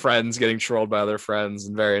friends getting trolled by other friends,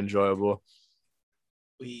 and very enjoyable.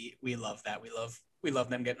 We love that. We love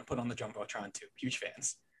them getting put on the Jumbotron too. Huge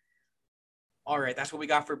fans. All right, that's what we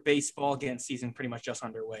got for baseball. Again, season pretty much just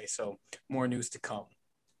underway, so more news to come.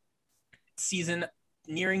 Season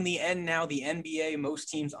nearing the end now. The NBA, most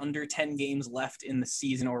teams under 10 games left in the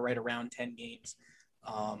season, or right around 10 games.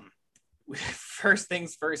 First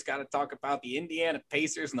things first, got to talk about the Indiana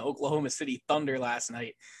Pacers and the Oklahoma City Thunder last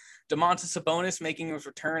night. Domantas Sabonis making his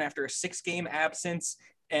return after a 6-game absence.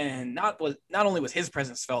 And not only was his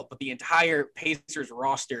presence felt, but the entire Pacers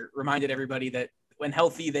roster reminded everybody that when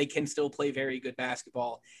healthy, they can still play very good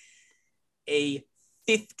basketball. A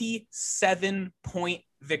 57-point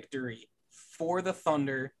victory for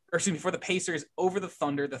the Pacers over the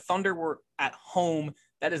Thunder. The Thunder were at home.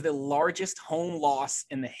 That is the largest home loss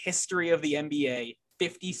in the history of the NBA.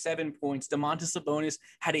 57 points. Domantas Sabonis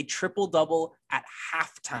had a triple-double at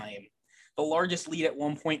halftime. The largest lead at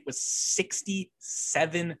one point was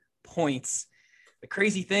 67 points. The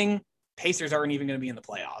crazy thing, Pacers aren't even going to be in the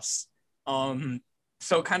playoffs.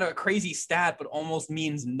 So kind of a crazy stat, but almost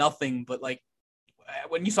means nothing. But like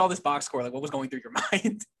when you saw this box score, like what was going through your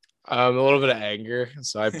mind? A little bit of anger.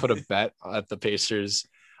 So I put a bet at the Pacers.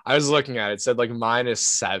 I was looking at it, it said like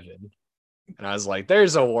 -7. And I was like,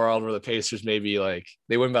 there's a world where the Pacers maybe like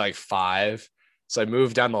they win by like 5. So I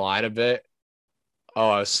moved down the line a bit. Oh,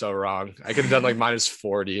 I was so wrong. I could have done like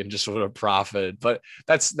 -40 and just would have profited. But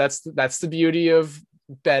that's the beauty of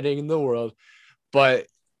betting in the world. But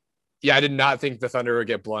yeah, I did not think the Thunder would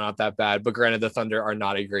get blown out that bad. But granted, the Thunder are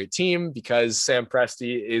not a great team because Sam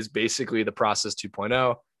Presti is basically the process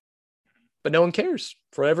 2.0. But no one cares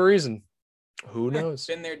for whatever reason. Who knows?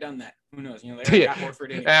 Been there, done that. Who knows? You know, they got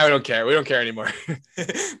Horford anyway. Yeah, we don't care. We don't care anymore.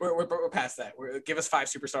 we're past that. Give us 5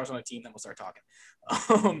 superstars on a team, then we'll start talking.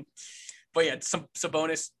 But yeah, some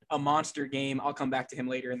Sabonis, a monster game. I'll come back to him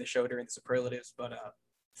later in the show during the superlatives. But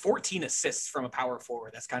 14 assists from a power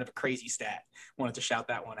forward. That's kind of a crazy stat. Wanted to shout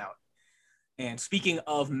that one out. And speaking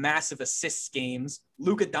of massive assists games,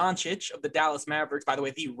 Luka Doncic of the Dallas Mavericks, by the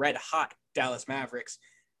way, the red hot Dallas Mavericks,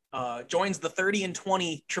 joins the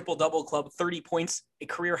 30-20 triple-double club, 30 points, a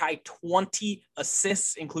career-high 20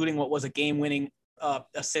 assists, including what was a game-winning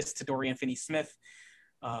assist to Dorian Finney-Smith.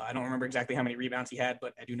 I don't remember exactly how many rebounds he had,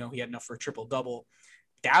 but I do know he had enough for a triple-double.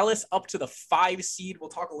 Dallas up to the 5 seed. We'll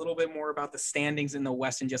talk a little bit more about the standings in the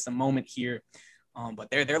West in just a moment here.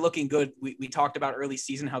 But they're looking good. We talked about early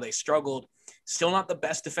season, how they struggled. Still not the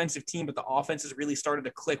best defensive team, but the offense has really started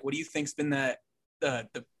to click. What do you think's been the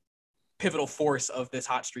pivotal force of this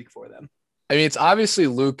hot streak for them? I mean, it's obviously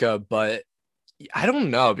Luka, but I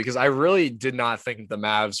don't know because I really did not think the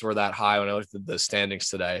Mavs were that high when I looked at the standings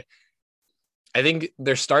today. I think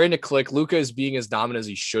they're starting to click. Luka is being as dominant as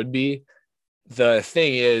he should be. The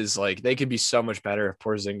thing is, like, they could be so much better if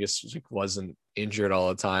Porzingis wasn't injured all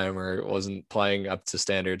the time or wasn't playing up to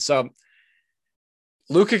standard. So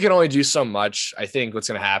Luka can only do so much. I think what's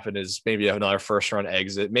going to happen is maybe another first round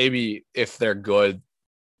exit. Maybe if they're good,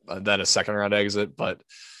 then a second round exit. But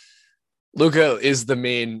Luka is the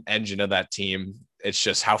main engine of that team. It's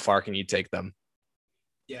just how far can you take them?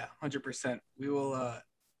 Yeah, 100%. We will.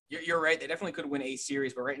 You're right. They definitely could win a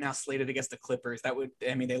series, but right now slated against the Clippers.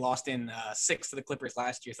 They lost in 6 to the Clippers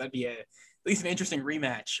last year. So that'd be at least an interesting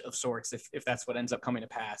rematch of sorts if that's what ends up coming to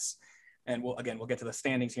pass. And we'll get to the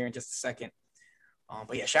standings here in just a second.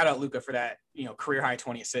 But yeah, shout out Luka for that, career high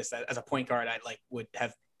 20 assists. As a point guard, I would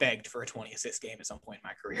have begged for a 20 assist game at some point in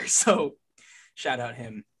my career. So shout out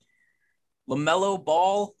him. LaMelo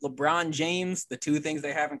Ball, LeBron James, the two things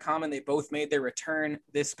they have in common, they both made their return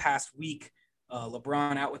this past week.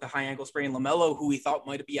 LeBron out with a high ankle sprain. LaMelo, who we thought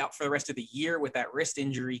might be out for the rest of the year with that wrist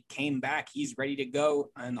injury, came back. He's ready to go.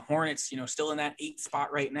 And the Hornets, still in that 8th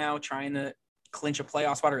spot right now, trying to clinch a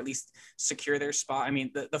playoff spot or at least secure their spot. I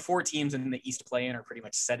mean, the 4 teams in the East play-in are pretty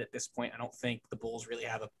much set at this point. I don't think the Bulls really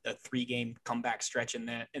have a 3-game comeback stretch in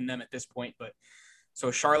them at this point. But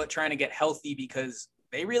so Charlotte trying to get healthy because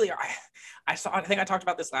they really are. I think I talked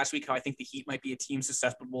about this last week, how I think the Heat might be a team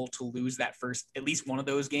susceptible to lose that first, at least one of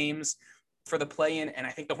those games for the play-in, and I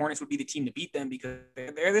think the Hornets would be the team to beat them because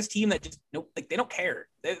they're this team that just they don't care.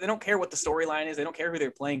 They don't care what the storyline is. They don't care who they're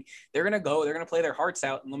playing. They're gonna go. They're gonna play their hearts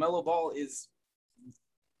out. And LaMelo Ball he's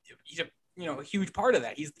a huge part of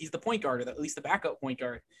that. He's the point guard, or at least the backup point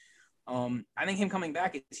guard. I think him coming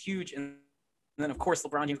back is huge. And then of course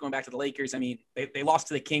LeBron James going back to the Lakers. I mean, they lost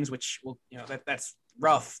to the Kings, which that's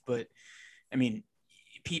rough, but I mean,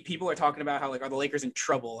 people are talking about how are the Lakers in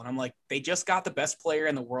trouble, and I'm like, they just got the best player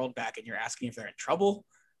in the world back, and you're asking if they're in trouble.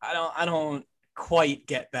 I don't quite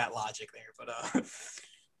get that logic there, but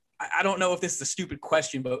I don't know if this is a stupid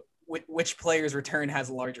question, but which player's return has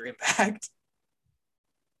a larger impact?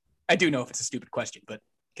 I do know if it's a stupid question, but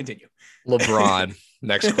continue. LeBron.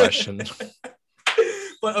 Next question.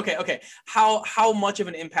 But okay. How much of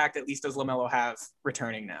an impact at least does LaMelo have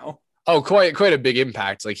returning now? Oh, quite a big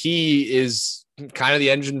impact. Like, he is kind of the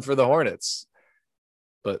engine for the Hornets,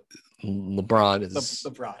 but LeBron is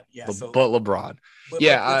LeBron. Yeah. But LeBron.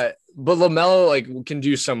 Yeah. But LaMelo can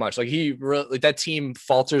do so much. Like, he really, that team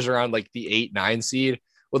falters around the 8-9 seed,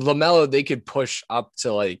 with LaMelo, they could push up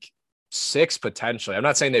to like 6 potentially. I'm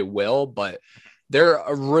not saying they will, but they're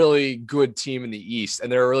a really good team in the East,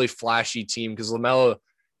 and they're a really flashy team because LaMelo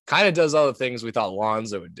kind of does all the things we thought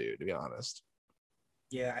Lonzo would do, to be honest.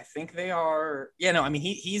 Yeah, I think they are. Yeah, no, I mean,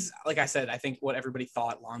 he's like I said, I think what everybody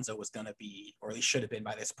thought Lonzo was going to be, or at least should have been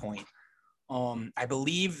by this point. I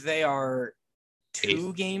believe they are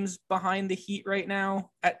 2 games behind the Heat right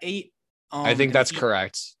now at 8. I think that's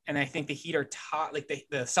correct. And I think the Heat are tied, like the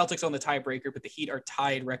Celtics own the tiebreaker, but the Heat are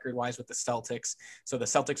tied record wise with the Celtics. So the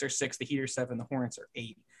Celtics are 6, the Heat are 7, the Hornets are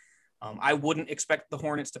 8. I wouldn't expect the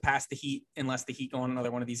Hornets to pass the Heat unless the Heat go on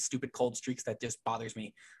another one of these stupid cold streaks that just bothers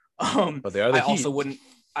me. But they are the Heat. Also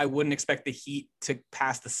wouldn't expect the Heat to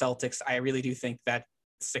pass the Celtics. I really do think that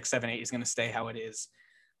 6, 7, 8 is going to stay how it is.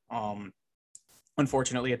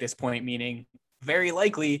 Unfortunately, at this point, meaning very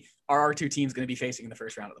likely our 2 teams going to be facing in the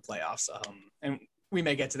first round of the playoffs. And we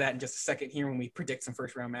may get to that in just a second here when we predict some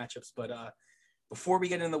first round matchups. But before we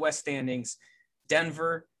get into the West standings,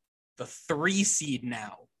 Denver, the 3 seed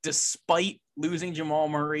now, despite losing Jamal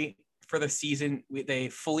Murray for the season, they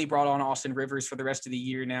fully brought on Austin Rivers for the rest of the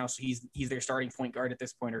year now. So he's their starting point guard at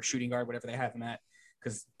this point, or shooting guard, whatever they have him at,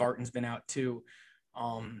 because Barton's been out too.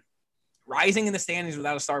 Rising in the standings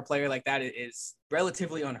without a star player like that is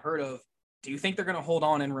relatively unheard of. Do you think they're going to hold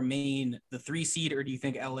on and remain the 3 seed, or do you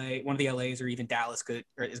think one of the LAs or even Dallas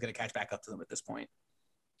is going to catch back up to them at this point?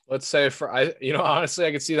 Let's say honestly,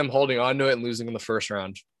 I could see them holding on to it and losing in the first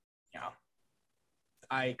round. Yeah,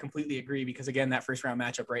 I completely agree, because again, that first round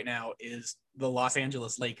matchup right now is the Los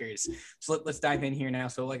Angeles Lakers. So let's dive in here now.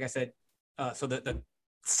 So like I said, so the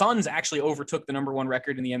Suns actually overtook the number 1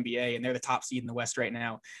 record in the NBA, and they're the top seed in the West right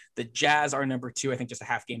now. The Jazz are number 2, I think just a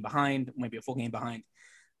half game behind, maybe a full game behind.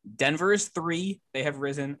 Denver is 3. They have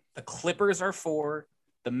risen. The Clippers are 4.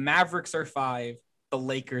 The Mavericks are 5. The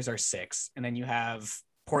Lakers are 6. And then you have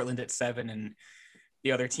Portland at 7, and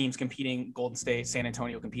the other teams competing, Golden State, San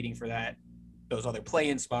Antonio competing for those other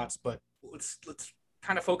play-in spots. But let's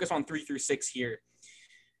kind of focus on 3 through 6 here.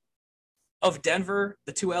 Of Denver,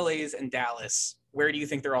 the 2 LAs, and Dallas, where do you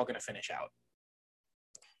think they're all going to finish out?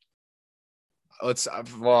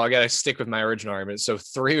 I got to stick with my original argument. So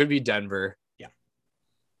 3 would be Denver. Yeah.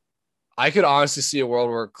 I could honestly see a world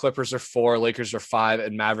where Clippers are 4, Lakers are 5,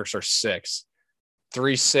 and Mavericks are 6.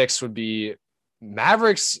 3-6 would be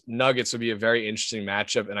Mavericks Nuggets would be a very interesting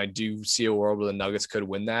matchup. And I do see a world where the Nuggets could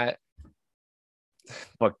win that.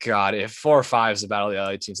 But God, if 4 or 5 is the battle of the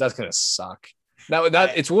LA teams, that's going to suck.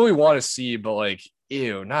 That it's what we want to see, but like,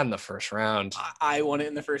 ew, not in the first round. I want it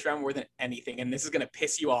in the first round more than anything. And this is going to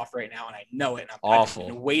piss you off right now. And I know it. And I've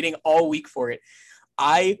been waiting all week for it.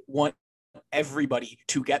 I want everybody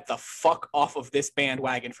to get the fuck off of this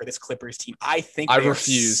bandwagon for this Clippers team. I think I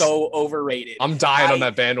refuse. So overrated. I'm dying on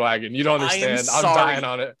that bandwagon. You don't understand. I'm dying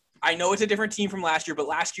on it. I know it's a different team from last year, but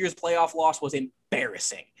last year's playoff loss was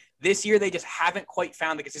embarrassing. This year, they just haven't quite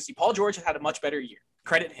found the consistency. Paul George has had a much better year.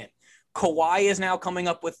 Credit him. Kawhi is now coming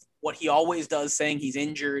up with what he always does, saying he's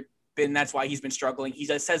injured, and that's why he's been struggling. He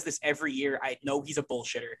says this every year. I know he's a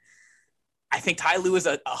bullshitter. I think Ty Lue is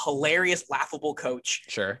a hilarious, laughable coach.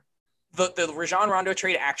 Sure. The Rajon Rondo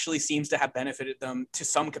trade actually seems to have benefited them to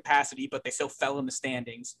some capacity, but they still fell in the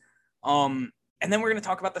standings. And then we're going to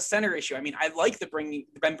talk about the center issue. I mean, I like bringing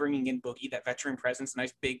in Boogie, that veteran presence,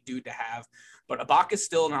 nice big dude to have, but Ibaka's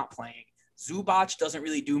still not playing. Zubac doesn't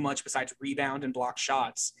really do much besides rebound and block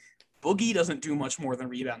shots. Boogie doesn't do much more than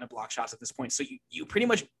rebound and block shots at this point. So you pretty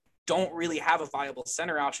much don't really have a viable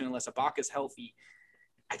center option unless Ibaka's healthy.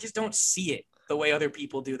 I just don't see it the way other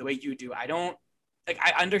people do, the way you do. I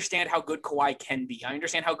understand how good Kawhi can be. I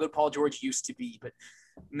understand how good Paul George used to be, but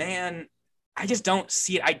man, I just don't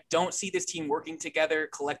see it. I don't see this team working together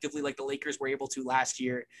collectively like the Lakers were able to last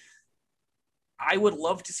year. I would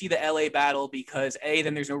love to see the LA battle because A,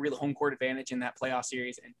 then there's no real home court advantage in that playoff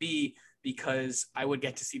series, and B, because I would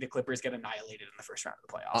get to see the Clippers get annihilated in the first round of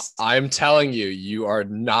the playoffs. I'm telling you, you are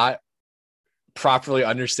not properly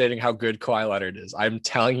understanding how good Kawhi Leonard is. I'm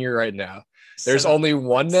telling you right now. There's only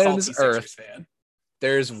one man on this earth.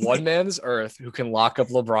 There's one man on this earth who can lock up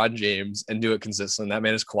LeBron James and do it consistently. And that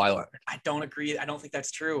man is Kawhi Leonard. I don't agree. I don't think that's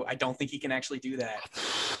true. I don't think he can actually do that.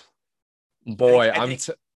 Boy,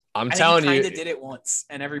 I'm telling you. He kind of did it once,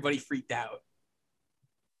 and everybody freaked out.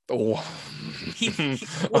 Oh.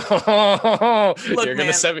 Look, you're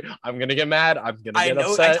gonna set me. I'm gonna get mad. I'm gonna get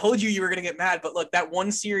upset. I told you were gonna get mad, but look, that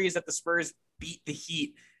one series that the Spurs beat the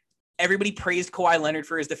Heat, everybody praised Kawhi Leonard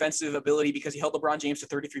for his defensive ability because he held LeBron James to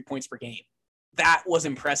 33 points per game. That was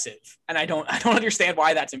impressive, and I don't understand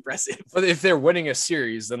why that's impressive. But if they're winning a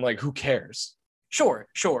series, then like who cares? Sure,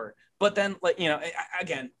 But then, like, you know,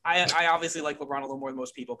 I obviously like LeBron a little more than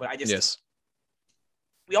most people, but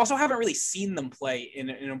we also haven't really seen them play in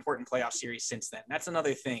an important playoff series since then. That's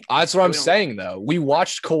another thing. That's what I'm saying, though. We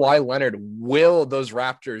watched Kawhi Leonard will those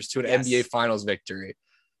Raptors to an NBA Finals victory.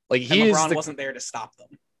 Like, LeBron wasn't there to stop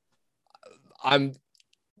them.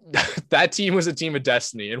 That team was a team of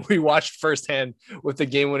destiny, and we watched firsthand with the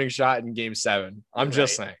game-winning shot in Game 7. I'm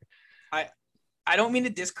just saying. I don't mean to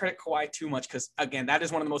discredit Kawhi too much because, again, that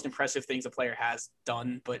is one of the most impressive things a player has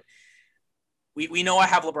done. But we know I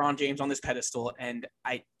have LeBron James on this pedestal, and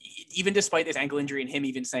even despite this ankle injury and him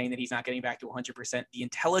even saying that he's not getting back to 100%, the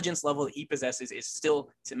intelligence level that he possesses is still,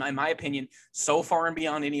 in my opinion, so far and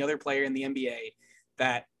beyond any other player in the NBA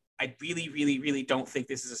that I really, really, really don't think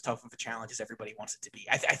this is as tough of a challenge as everybody wants it to be.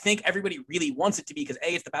 I think everybody really wants it to be because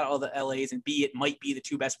A, it's the battle of the LAs, and B, it might be the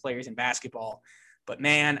two best players in basketball. But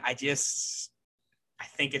man, I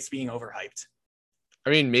think it's being overhyped. I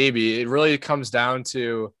mean, maybe. It really comes down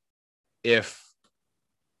to if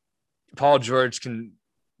Paul George can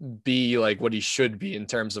be like what he should be in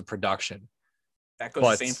terms of production. That goes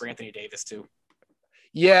the same for Anthony Davis too.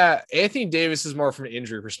 Yeah, Anthony Davis is more from an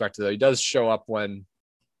injury perspective, though. He does show up when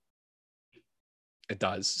it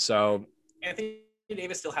does. So Anthony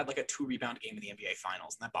Davis still had like a 2-rebound game in the NBA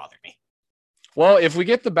Finals, and that bothered me. Well, if we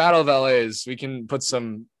get the Battle of LAs, we can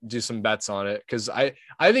do some bets on it because I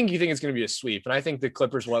think you think it's going to be a sweep, and I think the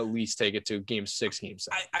Clippers will at least take it to Game 6, Game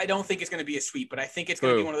 7. I don't think it's going to be a sweep, but I think it's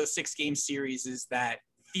going to be one of those 6-game series that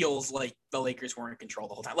feels like the Lakers were in control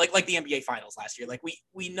the whole time, like the NBA Finals last year. Like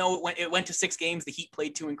we know it went to 6 games. The Heat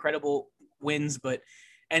played 2 incredible wins, but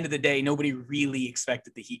end of the day, nobody really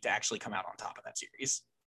expected the Heat to actually come out on top of that series.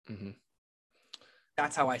 Mm-hmm.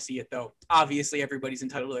 That's how I see it, though. Obviously, everybody's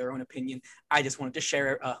entitled to their own opinion. I just wanted to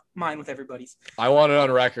share mine with everybody's. I want it on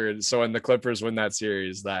record, so when the Clippers win that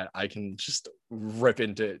series, that I can just rip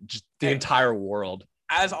into just the entire world.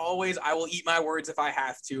 As always, I will eat my words if I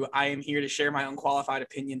have to. I am here to share my unqualified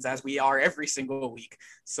opinions, as we are every single week.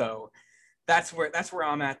 So that's where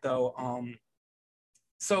I'm at, though.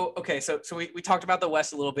 So we talked about the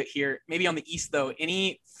West a little bit here. Maybe on the East, though,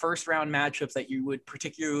 any first round matchups that you would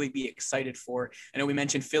particularly be excited for? I know we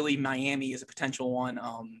mentioned Philly, Miami is a potential one.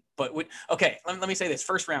 But let me say this.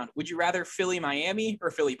 First round, would you rather Philly, Miami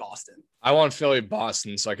or Philly, Boston? I want Philly,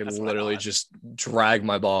 Boston, so I could literally just drag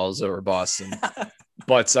my balls over Boston.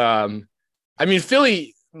 But I mean,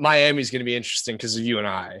 Philly, Miami is going to be interesting because of you and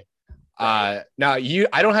I. Now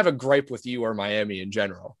I don't have a gripe with you or Miami in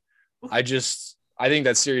general. I think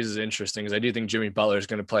that series is interesting because I do think Jimmy Butler is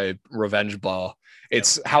going to play revenge ball.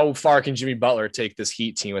 It's how far can Jimmy Butler take this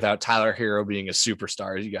Heat team without Tyler Hero being a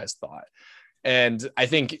superstar, as you guys thought. And I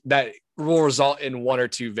think that will result in 1 or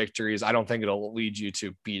 2 victories. I don't think it'll lead you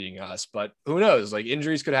to beating us, but who knows? Like,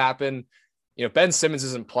 injuries could happen. You know, Ben Simmons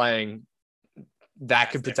isn't playing.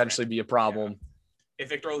 That could potentially be a problem. Yeah. If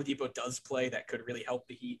Victor Oladipo does play, that could really help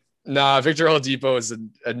the Heat. Nah, Victor Oladipo is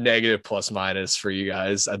a negative plus-minus for you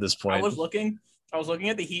guys at this point. I was looking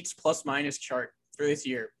at the Heat's plus-minus chart for this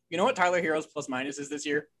year. You know what Tyler Hero's plus-minus is this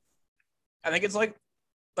year? I think it's like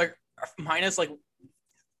minus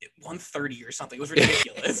 130 or something. It was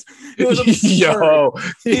ridiculous. It was absurd.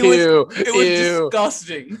 It was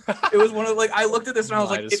disgusting. It was one of I looked at this and I was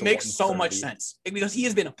like, it makes so much sense because he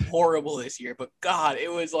has been horrible this year. But God,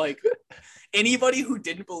 it was like anybody who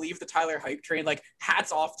didn't believe the Tyler hype train,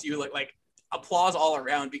 hats off to you. Like applause all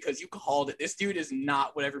around because you called it. This dude is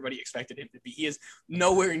not what everybody expected him to be. He is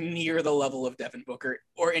nowhere near the level of Devin Booker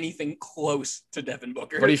or anything close to Devin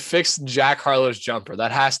Booker. But he fixed Jack Harlow's jumper.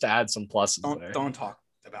 That has to add some pluses. Don't talk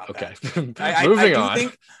about that. Moving on.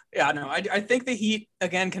 I think the Heat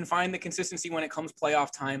again can find the consistency when it comes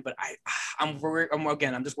playoff time, but I'm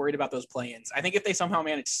just worried about those play-ins. I think if they somehow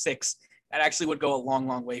manage 6, that actually would go a long,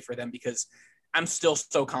 long way for them because I'm still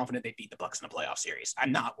so confident they beat the Bucks in a playoff series.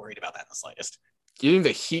 I'm not worried about that in the slightest. You think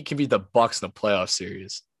the Heat can beat the Bucks in a playoff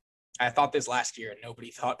series? I thought this last year and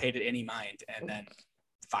nobody paid it any mind, and then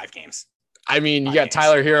 5 games. I mean, you got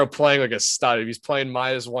Tyler Hero playing like a stud. If he's playing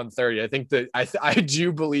minus 130, I think that I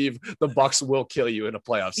do believe the Bucks will kill you in a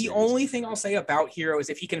playoff series. The only thing I'll say about Hero is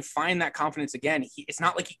if he can find that confidence again, it's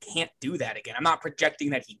not like he can't do that again. I'm not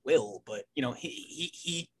projecting that he will, but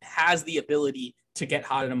he has the ability to get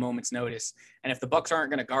hot at a moment's notice. And if the Bucks aren't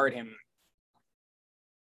going to guard him,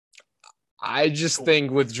 I just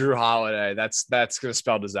think with Drew Holiday, that's going to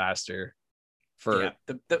spell disaster.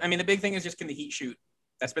 The big thing is just can the Heat shoot?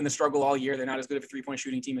 That's been the struggle all year. They're not as good of a 3-point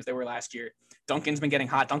shooting team as they were last year. Duncan's been getting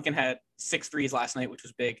hot. Duncan had 6 threes last night, which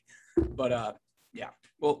was big. But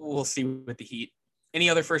we'll see with the Heat. Any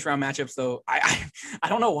other first round matchups though? I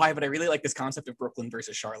don't know why, but I really like this concept of Brooklyn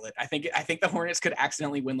versus Charlotte. I think the Hornets could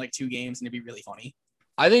accidentally win like 2 games and it'd be really funny.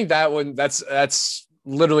 I think that one that's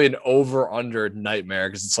literally an over under nightmare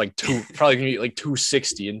because it's like probably gonna be like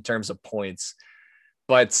 260 in terms of points.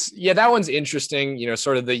 But yeah, that one's interesting. You know,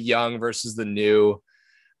 sort of the young versus the new.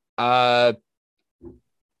 4-5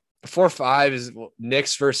 is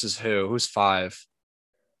Knicks versus who? Who's 5?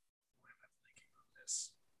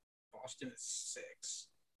 Boston is 6.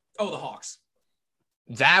 Oh, the Hawks.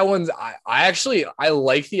 That one's I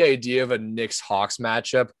like the idea of a Knicks Hawks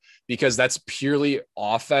matchup because that's purely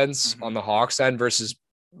offense on the Hawks end versus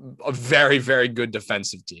a very, very good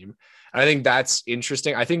defensive team. And I think that's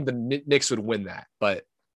interesting. I think the Knicks would win that, but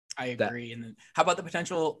I agree. And then how about the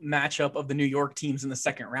potential matchup of the New York teams in the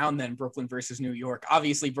second round, then Brooklyn versus New York?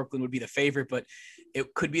 Obviously, Brooklyn would be the favorite, but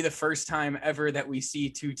it could be the first time ever that we see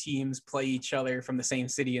 2 teams play each other from the same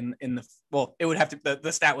city in the, well, it would have to,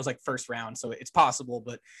 the stat was like first round, so it's possible,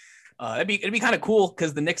 but it'd be kind of cool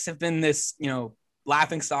because the Knicks have been this,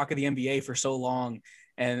 laughing stock of the NBA for so long.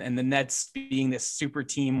 And the Nets being this super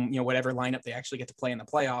team, whatever lineup they actually get to play in the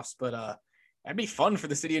playoffs, but that'd be fun for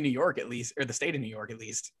the city of New York, at least, or the state of New York, at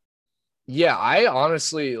least. Yeah, I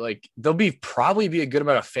honestly there'll probably be a good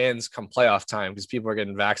amount of fans come playoff time because people are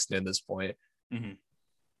getting vaccinated at this point. Mm-hmm.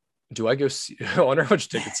 Do I go see? I wonder how much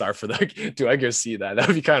tickets are for that. Do I go see that? That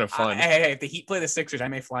would be kind of fun. Hey, if the Heat play the Sixers, I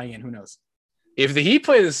may fly in. Who knows? If the Heat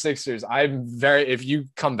play the Sixers, if you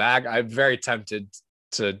come back, I'm very tempted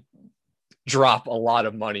to drop a lot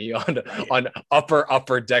of money on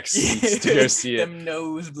upper deck seats to go see it. Them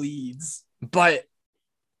nosebleeds. But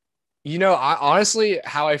I honestly,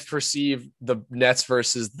 how I perceive the Nets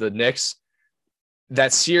versus the Knicks,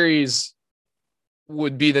 that series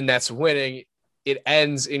would be the Nets winning. It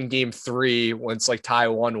ends in game 3 when it's like tie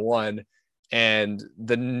 1-1 and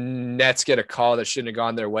the Nets get a call that shouldn't have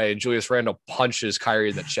gone their way and Julius Randle punches Kyrie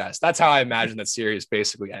in the chest. That's how I imagine that series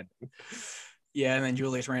basically ending. Yeah, and then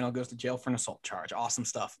Julius Randle goes to jail for an assault charge. Awesome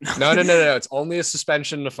stuff. No. It's only a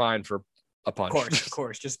suspension and a fine for a punch. Of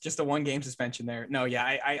course. Just a 1-game suspension there. No, yeah,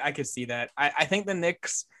 I could see that. I think the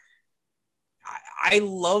Knicks, I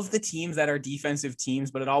love the teams that are defensive teams,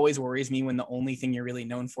 but it always worries me when the only thing you're really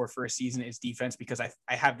known for a season is defense, because I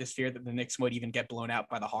have this fear that the Knicks might even get blown out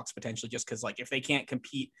by the Hawks potentially, just because if they can't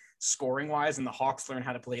compete scoring wise and the Hawks learn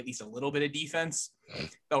how to play at least a little bit of defense,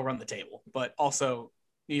 they'll run the table. But also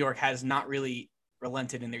New York has not really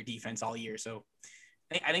relented in their defense all year. So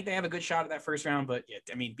I think they have a good shot at that first round, but yeah,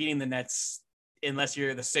 I mean, beating the Nets, unless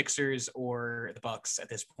you're the Sixers or the Bucks at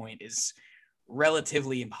this point, is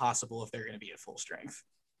relatively impossible if they're going to be at full strength.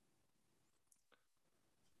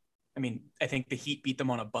 I mean, I think the Heat beat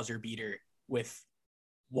them on a buzzer beater with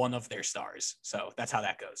one of their stars. So that's how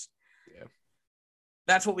that goes. Yeah.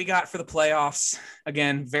 That's what we got for the playoffs.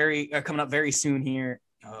 Again, coming up very soon here.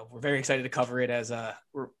 We're very excited to cover it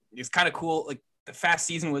it's kind of cool. Like, the fast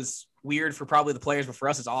season was weird for probably the players, but for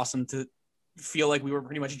us, it's awesome to feel like we were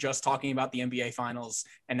pretty much just talking about the NBA finals,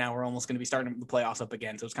 and now we're almost going to be starting the playoffs up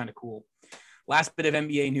again. So it's kind of cool. Last bit of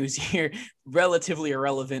NBA news here, relatively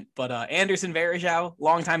irrelevant, but Anderson Varejao,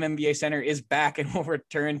 longtime NBA center, is back and will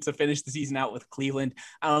return to finish the season out with Cleveland.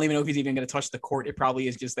 I don't even know if he's even going to touch the court. It probably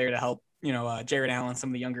is just there to help, Jared Allen, some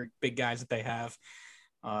of the younger big guys that they have.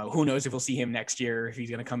 Who knows if we'll see him next year, if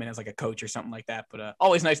he's going to come in as like a coach or something like that. But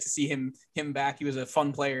always nice to see him back. He was a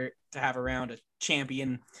fun player to have around, a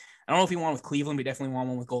champion. I don't know if he won with Cleveland, but he definitely won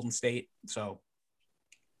one with Golden State. So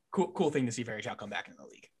cool thing to see Varejao come back in the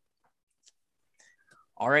league.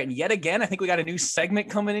 All right, and yet again, I think we got a new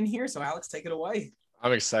segment coming in here. So Alex, take it away.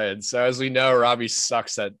 I'm excited. So as we know, Robbie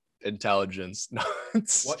sucks at intelligence.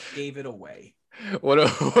 What gave it away? What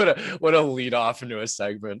a lead off into a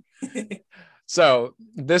segment. So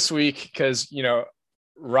this week, because,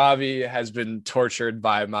 Robbie has been tortured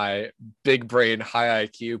by my big brain, high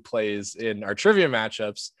IQ plays in our trivia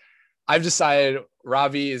matchups, I've decided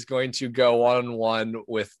Robbie is going to go one-on-one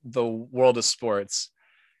with the world of sports.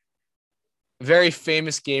 Very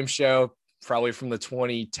famous game show, probably from the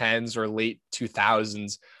 2010s or late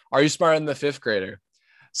 2000s. Are you smarter than the fifth grader?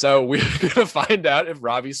 So we're going to find out if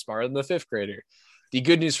Robbie's smarter than the fifth grader. The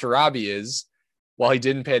good news for Robbie is, while he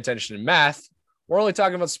didn't pay attention in math, we're only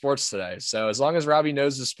talking about sports today. So as long as Robbie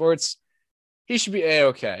knows the sports, he should be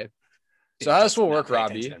A-okay. So how this will work,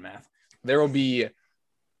 Robbie, there will be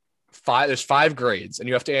there's 5 grades, and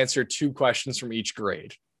you have to answer 2 questions from each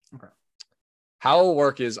grade. Okay. How it will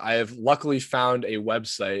work is I have luckily found a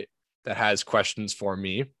website that has questions for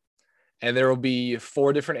me, and there will be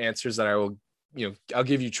 4 different answers that I will, I'll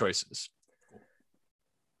give you choices.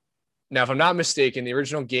 Now, if I'm not mistaken, the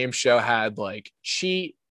original game show had like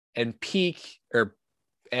cheat and peek or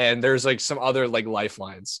and there's like some other like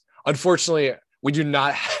lifelines. Unfortunately, we do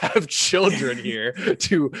not have children here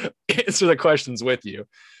to answer the questions with you.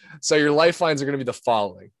 So your lifelines are going to be the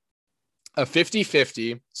following. A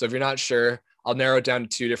 50-50. So if you're not sure, I'll narrow it down to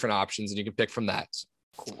 2 different options and you can pick from that.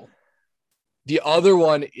 Cool. The other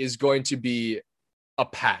one is going to be a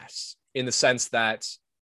pass in the sense that,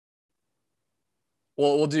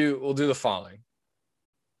 well, we'll do the following.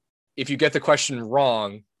 If you get the question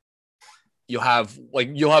wrong, you'll have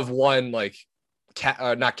one like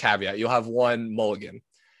not caveat. You'll have one mulligan,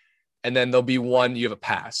 and then there'll be one you have a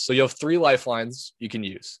pass. So you'll have 3 lifelines you can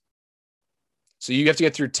use. So you have to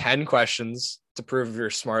get through 10 questions to prove you're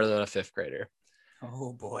smarter than a 5th grader.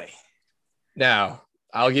 Oh boy. Now,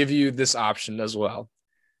 I'll give you this option as well.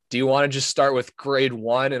 Do you want to just start with grade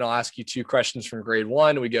 1 and I'll ask you 2 questions from grade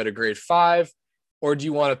 1 and we go to grade 5? Or do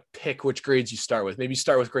you want to pick which grades you start with? Maybe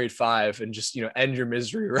start with grade 5 and just, end your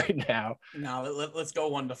misery right now. No, let's go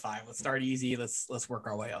 1 to 5. Let's start easy. Let's work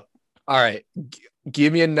our way up. All right.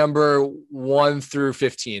 Give me a number 1 through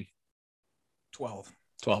 15. 12.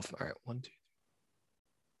 12. All right. 1, 2.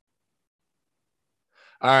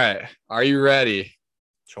 All right. Are you ready?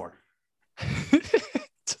 Sure.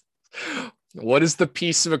 What is the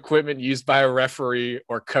piece of equipment used by a referee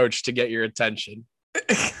or coach to get your attention?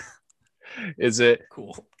 Is it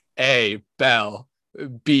cool? A, bell,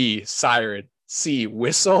 B, siren, C,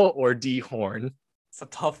 whistle, or D, horn? It's a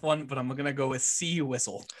tough one, but I'm going to go with C,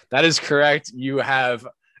 whistle. That is correct. You have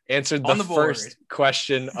answered the first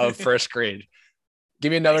question of 1st grade.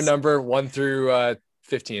 Give me another number 1 through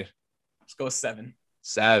 15. Let's go with 7.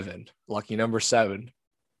 7. Lucky number 7.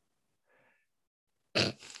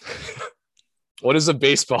 What is a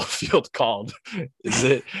baseball field called? Is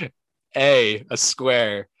it A, a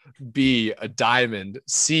square, B, a diamond,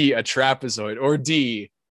 C, a trapezoid, or D,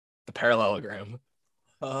 the parallelogram?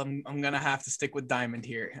 I'm going to have to stick with diamond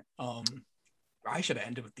here. I should have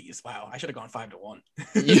ended with these. Wow. I should have gone 5 to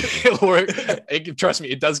 1. Trust me,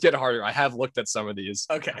 it does get harder. I have looked at some of these.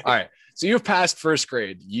 Okay. All right. So you've passed 1st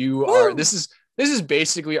grade. This is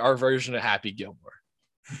basically our version of Happy Gilmore.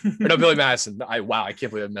 Or no, Billy Madison. I can't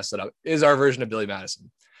believe I messed it up. It is our version of Billy Madison.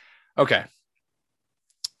 Okay.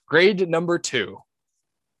 Grade number 2.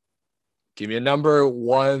 Give me a number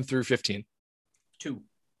 1 through 15. 2.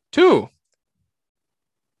 2.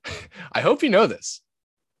 I hope you know this.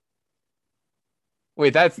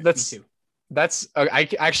 Wait, I can't.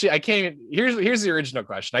 Here's the original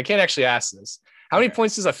question. I can't actually ask this. How many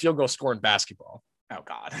points does a field goal score in basketball? Oh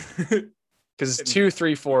God. Because it's 2,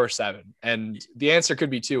 3, 4, or 7. And the answer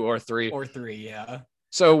could be 2 or 3. Or 3, yeah.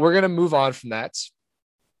 So we're going to move on from that.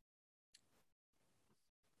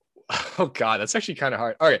 Oh, God, that's actually kind of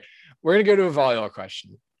hard. All right. We're going to go to a volleyball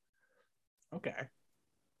question. Okay.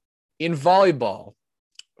 In volleyball,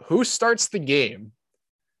 who starts the game?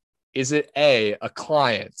 Is it A, a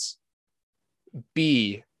client,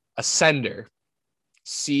 B, a sender,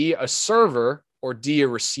 C, a server, or D, a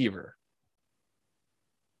receiver?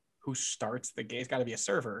 Who starts the game? It's got to be a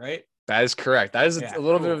server, right? That is correct. That is a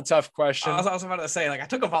little bit of a tough question. I was about to say, I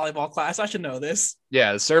took a volleyball class. I should know this.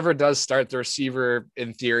 Yeah, the server does start. The receiver,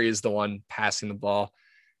 in theory, is the one passing the ball.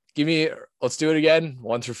 Let's do it again.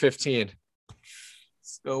 1 through 15.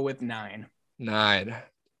 Let's go with 9. 9.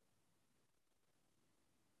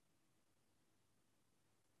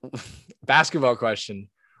 Basketball question.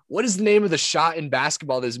 What is the name of the shot in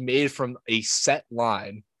basketball that is made from a set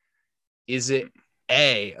line? Is it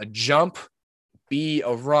A, a jump, B,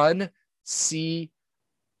 a run, C,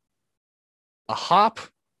 a hop,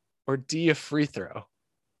 or D, a free throw?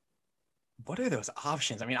 What are those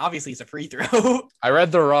options? I mean, obviously it's a free throw. I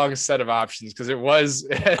read the wrong set of options because it was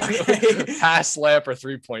pass, layup, or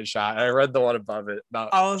 3-point shot. I read the one above it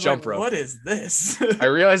about jump rope. What is this? I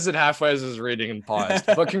realized it halfway as I was reading and paused.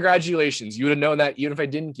 But congratulations. You would have known that even if I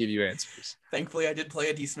didn't give you answers. Thankfully, I did play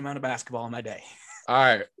a decent amount of basketball in my day. All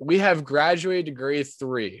right. We have graduated to grade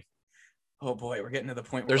 3. Oh, boy. We're getting to the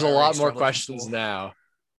point where there's a lot more questions now.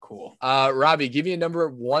 Cool. Robbie, give me a number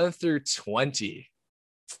 1 through 20.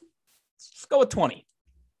 Let's go with 20.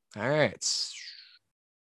 All right.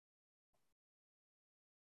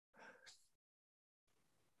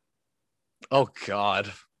 Oh,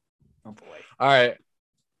 God. Oh, boy. All right.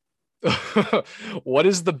 What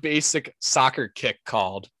is the basic soccer kick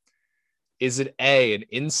called? Is it A, an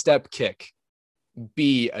instep kick,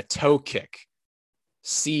 B, a toe kick,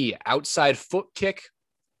 C, outside foot kick,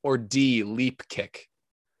 or D, leap kick?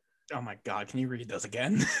 Oh, my God. Can you read those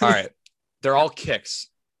again? All right. They're all kicks.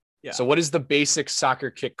 Yeah. So what is the basic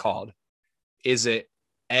soccer kick called? Is it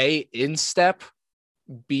A, instep,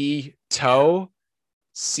 B, toe,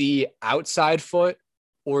 C, outside foot,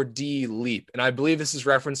 or D, leap? And I believe this is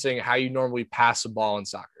referencing how you normally pass a ball in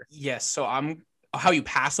soccer. Yes. So how you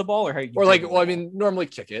pass a ball or how you Or like, dribble well, a I ball? mean, normally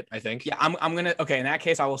kick it, I think. Yeah, I'm gonna okay. In that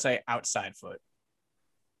case, I will say outside foot.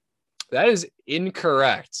 That is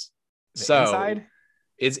incorrect. Is it So inside?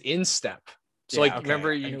 it's instep. So Yeah, like, okay.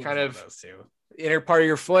 remember I you knew it kind was one of those two. inner part of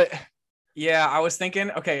your foot. Yeah, I was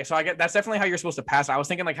thinking. Okay, so I get that's definitely how you're supposed to pass. I was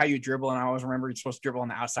thinking like how you dribble, and I always remember you're supposed to dribble on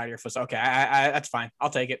the outside of your foot. So, okay, I that's fine. I'll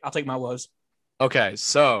take it. I'll take my woes. Okay,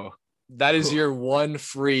 so that is your one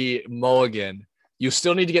free mulligan. You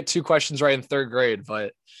still need to get 2 questions right in 3rd grade,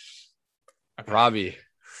 but Okay. Robbie,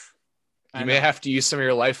 I you may know. have to use some of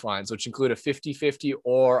your lifelines, which include a 50-50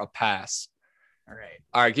 or a pass. All right.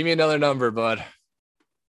 All right, give me another number, bud.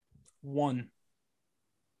 1.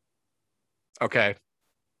 Okay.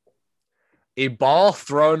 A ball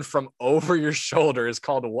thrown from over your shoulder is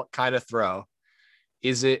called what kind of throw?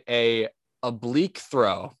 Is it a oblique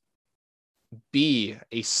throw? B,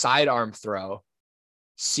 a sidearm throw?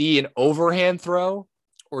 C, an overhand throw?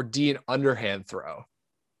 Or D, an underhand throw?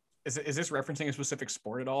 Is this referencing a specific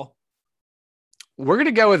sport at all? We're going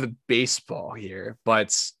to go with baseball here,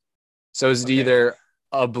 but so is it Okay. either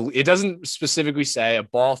it doesn't specifically say a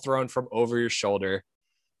ball thrown from over your shoulder.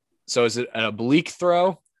 So is it an oblique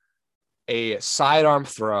throw, a sidearm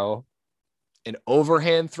throw, an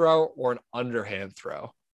overhand throw, or an underhand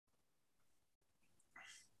throw?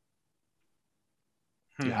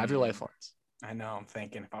 You have your lifelines. I know. I'm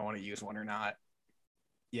thinking if I want to use one or not.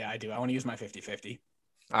 Yeah, I do. I want to use my 50-50.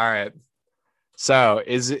 All right. So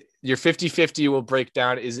is it your 50-50 will break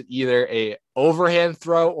down? Is it either a overhand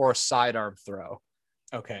throw or a sidearm throw?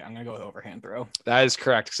 Okay, I'm gonna go with overhand throw. That is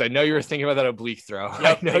correct, because I know you were thinking about that oblique throw.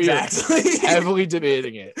 Yep, I know exactly. you're heavily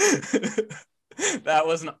debating it. That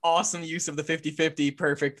was an awesome use of the 50-50.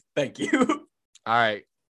 Perfect. Thank you. All right.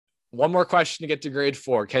 One more question to get to grade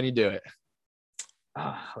 4. Can you do it?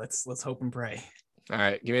 Let's hope and pray. All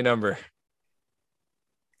right. Give me a number.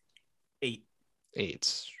 8.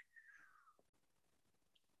 8.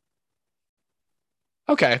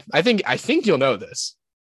 Okay. I think you'll know this.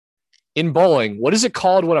 In bowling, what is it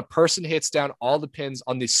called when a person hits down all the pins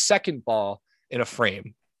on the second ball in a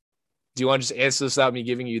frame? Do you want to just answer this without me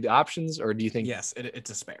giving you the options, or do you think? Yes, it's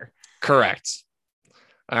a spare. Correct.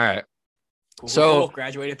 All right. Cool.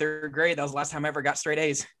 Graduated 3rd grade. That was the last time I ever got straight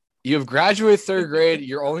A's. You have graduated 3rd grade.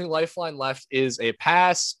 Your only lifeline left is a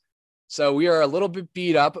pass. So we are a little bit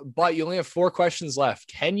beat up, but you only have 4 questions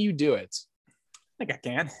left. Can you do it? I think I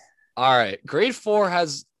can. All right. Grade 4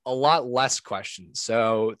 has a lot less questions.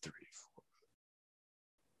 So 3, 4.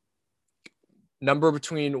 Number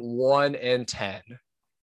between 1 and 10.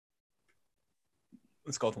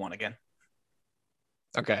 Let's go with 1 again.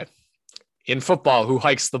 Okay. In football, who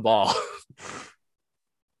hikes the ball?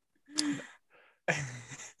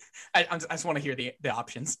 I just want to hear the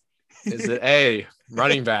options. Is it A,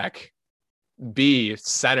 running back, B,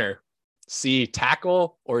 center, C,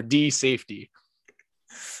 tackle, or D, safety?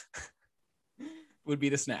 Would be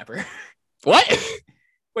the snapper. What?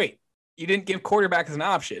 Wait, you didn't give quarterback as an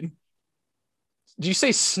option. Did you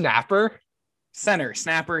say snapper? Center,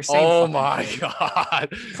 snapper, same. Oh my thing.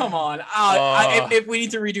 God. Come on. If we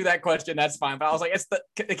need to redo that question, that's fine. But I was like, it's the.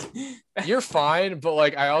 You're fine, but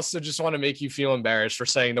like I also just want to make you feel embarrassed for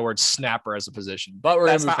saying the word snapper as a position. But we're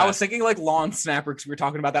that's gonna move fine. I was thinking like lawn snapper because we were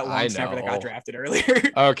talking about that lawn snapper that got drafted earlier.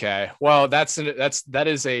 Okay. Well, that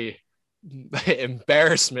is a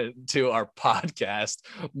embarrassment to our podcast,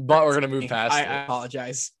 but we're gonna move past it. I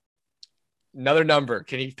apologize. Another number.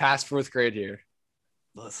 Can you pass 4th grade here?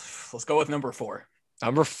 Let's go with number 4.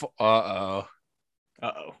 Number 4. Uh-oh.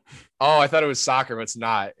 Uh-oh. Oh, I thought it was soccer, but it's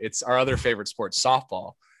not. It's our other favorite sport,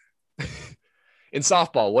 softball. In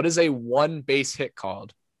softball, what is a 1 base hit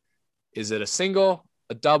called? Is it a single,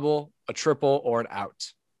 a double, a triple, or an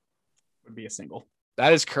out? Would be a single.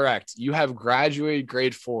 That is correct. You have graduated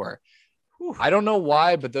grade 4. Whew. I don't know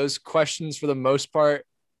why, but those questions for the most part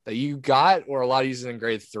that you got were a lot easier than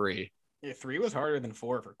grade 3. Yeah, 3 was harder than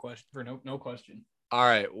 4 for no question. All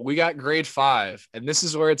right, we got grade 5, and this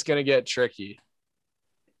is where it's going to get tricky.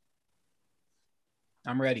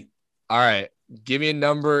 I'm ready. All right, give me a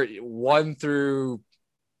number 1 through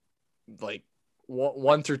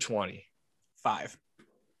 20. 5.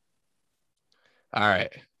 All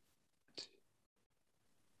right.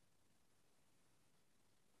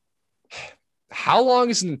 How long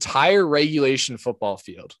is an entire regulation football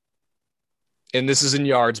field? And this is in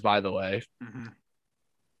yards, by the way. Mm-hmm.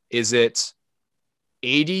 Is it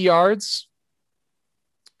 80 yards?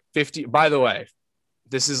 50? By the way,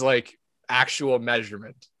 this is like actual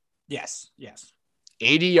measurement. Yes.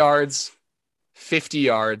 80 yards, 50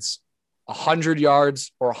 yards, 100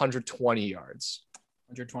 yards, or 120 yards?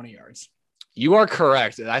 120 yards. You are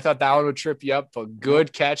correct. And I thought that one would trip you up, but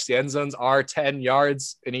good catch. The end zones are 10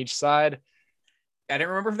 yards in each side. I didn't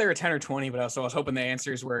remember if they were 10 or 20, but I was hoping the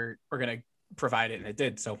answers were going to provide it, and it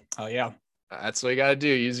did. So, yeah. That's what you got to do.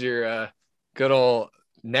 Use your good old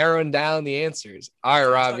narrowing down the answers. All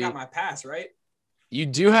right, Robbie. I still got my pass, right? You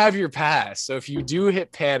do have your pass. So if you do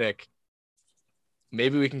hit panic,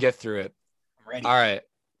 maybe we can get through it. I'm ready. All right.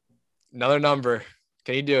 Another number.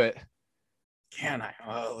 Can you do it? Can I?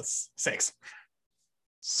 Oh, it's 6.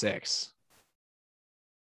 6.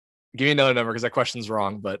 Give me another number because that question's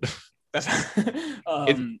wrong, but it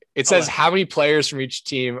says 11. How many players from each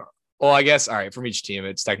team. Well, I guess, all right, from each team,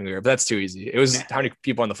 it's technically, but that's too easy. It was how many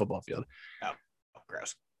people on the football field. Oh,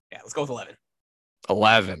 gross. Yeah, let's go with 11.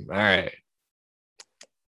 11. All right.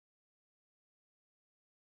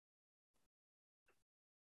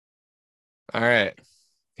 All right.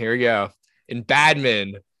 Here we go. In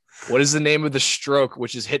badminton, what is the name of the stroke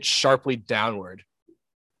which is hit sharply downward?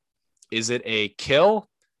 Is it a kill,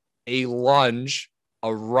 a lunge,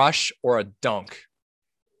 a rush, or a dunk?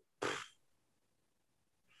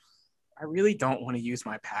 I really don't want to use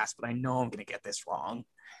my pass, but I know I'm going to get this wrong.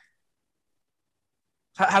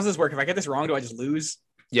 How's this work? If I get this wrong, do I just lose?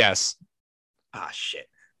 Yes. Ah, shit.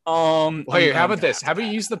 Wait, how about this? How about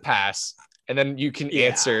you use the pass and then you can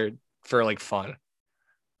answer for like fun?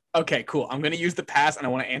 Okay, cool. I'm going to use the pass and I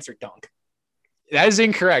want to answer dunk. That is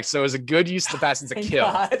incorrect. So it was a good use of the pass. It's a kill.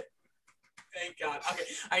 God. Thank God. Okay.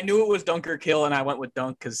 I knew it was dunk or kill and I went with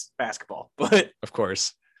dunk because basketball, but of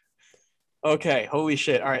course. Okay. Holy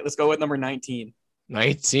shit. All right. Let's go with number 19.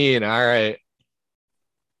 19. All right.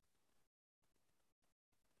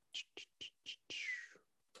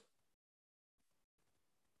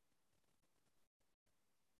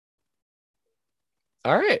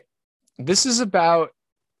 All right. This is about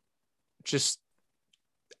just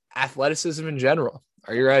athleticism in general.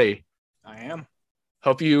 Are you ready? I am.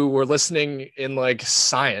 Hope you were listening in like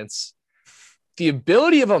science. The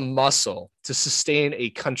ability of a muscle to sustain a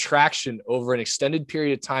contraction over an extended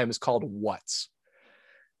period of time is called what?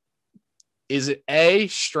 Is it A,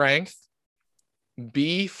 strength,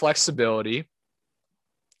 B, flexibility,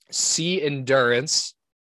 C, endurance,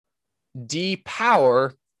 D,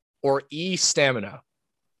 power, or E, stamina?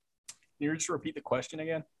 Can you just repeat the question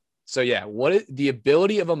again? So yeah, what is the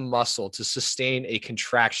ability of a muscle to sustain a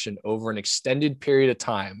contraction over an extended period of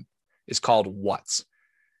time is called what?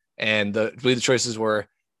 And I believe the choices were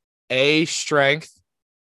A, strength,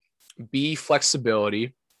 B,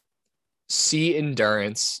 flexibility, C,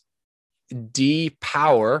 endurance, D,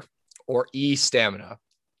 power, or E, stamina.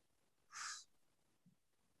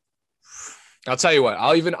 I'll tell you what,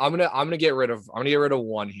 I'm gonna get rid of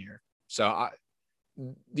one here. So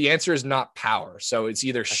the answer is not power. So it's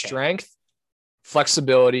either strength,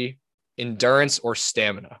 flexibility, endurance, or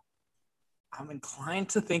stamina. I'm inclined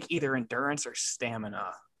to think either endurance or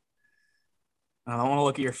stamina. I don't want to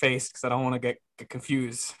look at your face because I don't want to get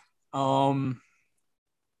confused. I'm going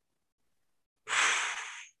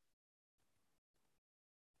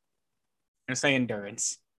to say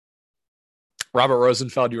endurance. Robert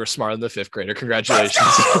Rosenfeld, you were smarter than the fifth grader. Congratulations.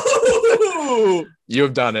 You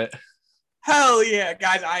have done it. Hell yeah,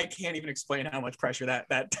 guys. I can't even explain how much pressure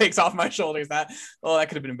that takes off my shoulders. That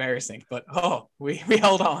could have been embarrassing, but we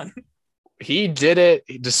held on. He did it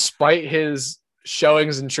despite his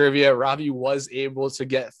showings in trivia. Robbie was able to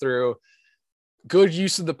get through. Good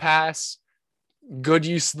use of the pass, good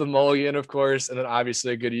use of the mulligan, of course, and then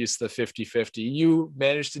obviously a good use of the 50-50. You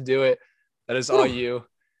managed to do it. That is all you.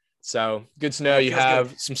 So good to know you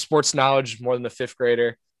have some sports knowledge more than the fifth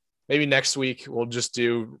grader. Maybe next week we'll just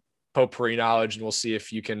do potpourri knowledge and we'll see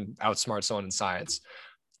if you can outsmart someone in science.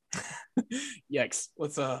 Yikes.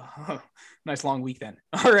 Let's nice long week then.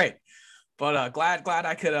 All right. But glad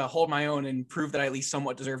I could hold my own and prove that I at least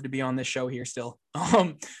somewhat deserve to be on this show here still.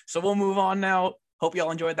 So we'll move on now. Hope y'all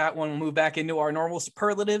enjoyed that one. We'll move back into our normal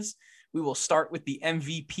superlatives. We will start with the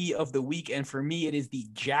MVP of the week. And for me, it is the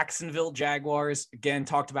Jacksonville Jaguars. Again,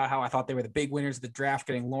 talked about how I thought they were the big winners of the draft,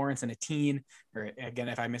 getting Lawrence and Etienne. Or again,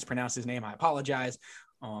 if I mispronounce his name, I apologize.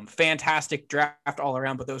 Fantastic draft all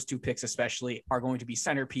around, but those two picks especially are going to be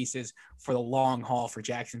centerpieces for the long haul for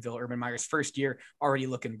Jacksonville. Urban Meyer's first year already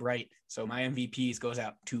looking bright. So my MVPs goes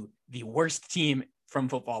out to the worst team from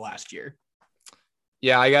football last year.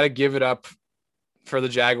 Yeah, I got to give it up for the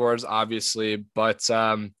Jaguars, obviously. But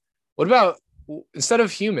what about, instead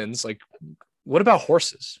of humans, like what about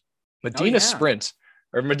horses? Medina Sprint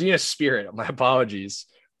or Medina Spirit, my apologies,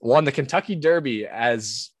 won the Kentucky Derby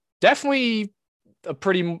as definitely a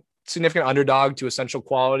pretty significant underdog to essential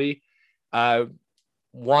quality.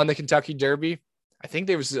 Won the Kentucky Derby. I think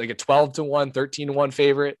there was like a 12-1, 13-1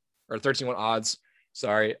 favorite or 13-1 odds.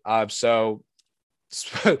 Sorry. So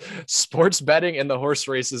sports betting and the horse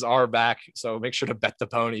races are back. So make sure to bet the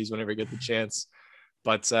ponies whenever you get the chance.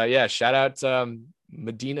 But yeah, shout out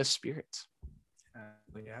Medina Spirit.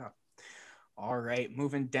 Yeah. All right.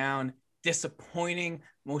 Moving down.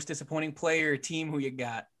 Most disappointing player or team, who you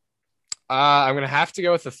got? I'm going to have to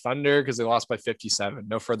go with the Thunder because they lost by 57.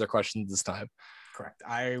 No further questions this time. Correct.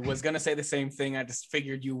 I was going to say the same thing. I just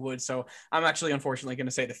figured you would. So I'm actually, unfortunately, going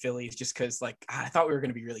to say the Phillies just because, like, I thought we were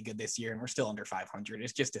going to be really good this year and we're still under 500.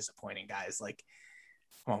 It's just disappointing, guys. Like,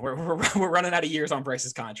 come on, we're running out of years on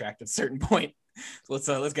Bryce's contract at a certain point.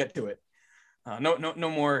 So let's get to it. No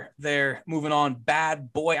more there. Moving on.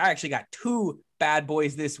 Bad boy. I actually got two bad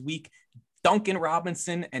boys this week. Duncan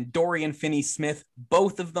Robinson and Dorian Finney-Smith,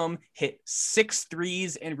 both of them hit 6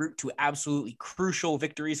 threes en route to absolutely crucial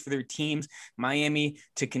victories for their teams. Miami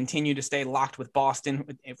to continue to stay locked with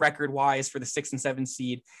Boston record-wise for the 6 and 7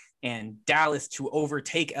 seed, and Dallas to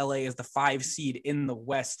overtake LA as the 5 seed in the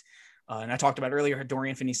West. And I talked about earlier,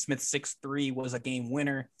 Dorian Finney-Smith's 6-3 was a game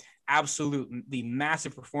winner. Absolutely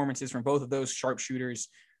massive performances from both of those sharpshooters.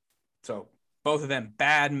 So both of them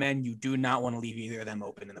bad men. You do not want to leave either of them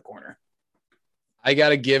open in the corner. I got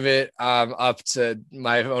to give it up to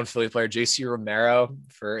my own Philly player, JC Romero,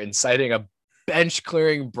 for inciting a bench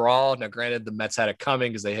clearing brawl. Now, granted, the Mets had it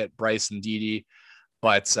coming because they hit Bryce and Didi.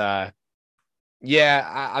 But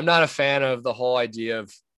yeah, I'm not a fan of the whole idea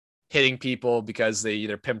of hitting people because they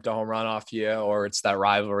either pimped a home run off you or it's that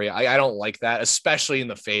rivalry. I don't like that, especially in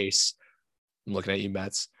the face. I'm looking at you,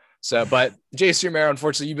 Mets. So, but JC Romero,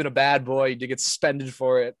 unfortunately, you've been a bad boy. You did get suspended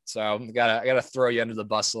for it. So I gotta throw you under the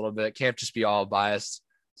bus a little bit. Can't just be all biased.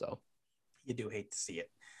 So you do hate to see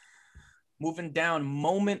it. Moving down,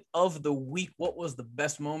 moment of the week. What was the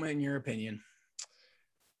best moment in your opinion?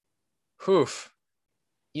 Oof.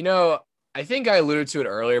 You know, I think I alluded to it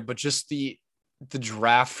earlier, but just the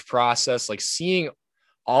draft process, like seeing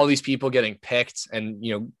all these people getting picked and,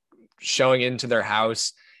 you know, showing into their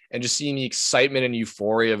house and just seeing the excitement and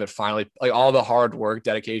euphoria of it finally, like all the hard work,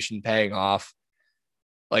 dedication paying off.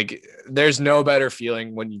 Like there's no better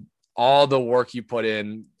feeling when all the work you put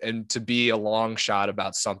in and to be a long shot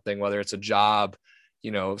about something, whether it's a job,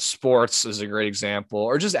 you know, sports is a great example,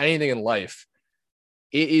 or just anything in life.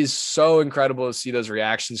 It is so incredible to see those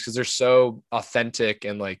reactions because they're so authentic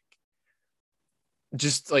and like,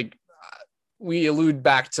 just like we allude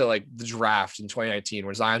back to like the draft in 2019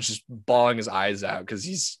 where Zion's just bawling his eyes out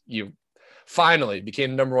because you finally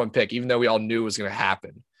became the number 1 pick, even though we all knew it was going to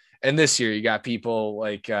happen. And this year you got people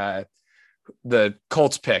like the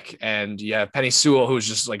Colts pick and you have Penny Sewell, who's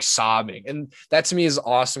just like sobbing. And that to me is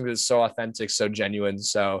awesome because it's so authentic, so genuine.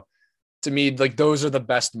 So to me, like those are the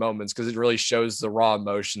best moments because it really shows the raw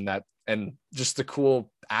emotion that, and just the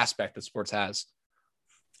cool aspect that sports has.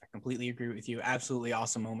 Completely agree with you. Absolutely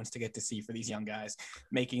awesome moments to get to see for these young guys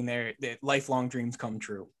making their lifelong dreams come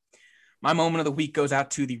true. My moment of the week goes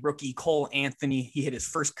out to the rookie Cole Anthony. He hit his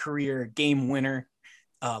first career game winner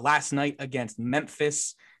last night against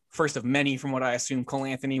Memphis. First of many from what I assume. Cole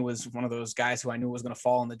Anthony was one of those guys who I knew was going to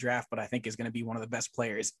fall in the draft, but I think is going to be one of the best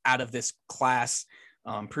players out of this class.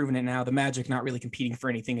 Proving it now. The Magic not really competing for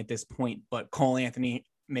anything at this point, but Cole Anthony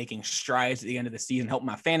making strides at the end of the season, helping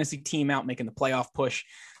my fantasy team out, making the playoff push.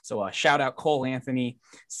 So shout out Cole Anthony,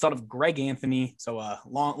 son of Greg Anthony. So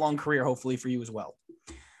long career, hopefully for you as well.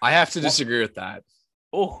 I have to disagree with that.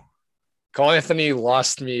 Oh, Cole Anthony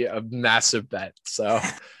lost me a massive bet. So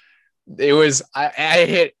it was, I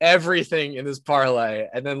hit everything in this parlay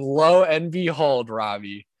and then lo and behold,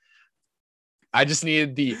 Robbie, I just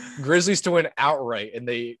needed the Grizzlies to win outright and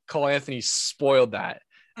Cole Anthony spoiled that.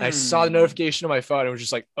 And I saw the notification on my phone and was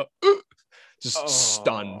just like,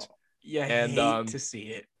 stunned. Yeah, and hate to see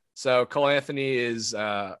it. So Cole Anthony is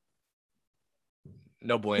no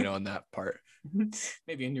bueno on that part.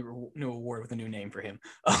 Maybe a new award with a new name for him.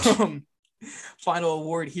 Final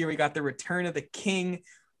award here, we got the return of the king.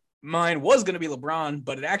 Mine was going to be LeBron,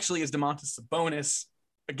 but it actually is Domantas Sabonis.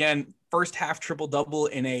 Again, first half triple-double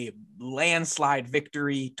in a landslide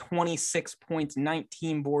victory, 26 points,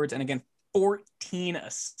 19 boards, and again, 14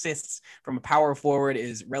 assists from a power forward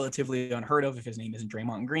is relatively unheard of if his name isn't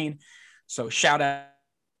Draymond Green. So shout out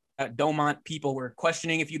Domont. People were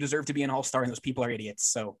questioning if you deserve to be an all-star, and those people are idiots.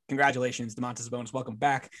 So congratulations, Domantas Sabonis. Welcome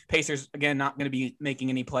back. Pacers, again, not going to be making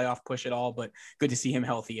any playoff push at all, but good to see him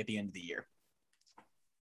healthy at the end of the year.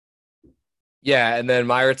 Yeah, and then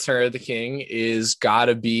my return of the king is got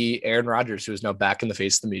to be Aaron Rodgers, who is now back in the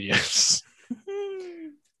face of the media.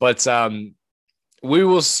 But we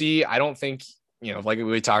will see. I don't think like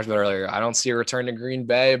we talked about earlier, I don't see a return to Green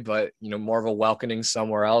Bay, but, more of a welcoming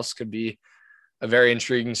somewhere else could be a very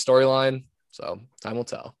intriguing storyline. So time will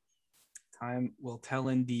tell. Time will tell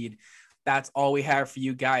indeed. That's all we have for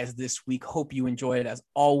you guys this week. Hope you enjoyed it as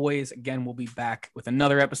always. Again, we'll be back with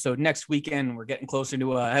another episode next weekend. We're getting closer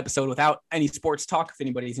to an episode without any sports talk. If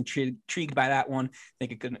anybody's intrigued by that one, I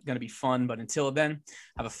think it's going to be fun. But until then,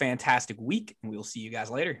 have a fantastic week, and we'll see you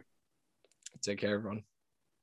guys later. Take care, everyone.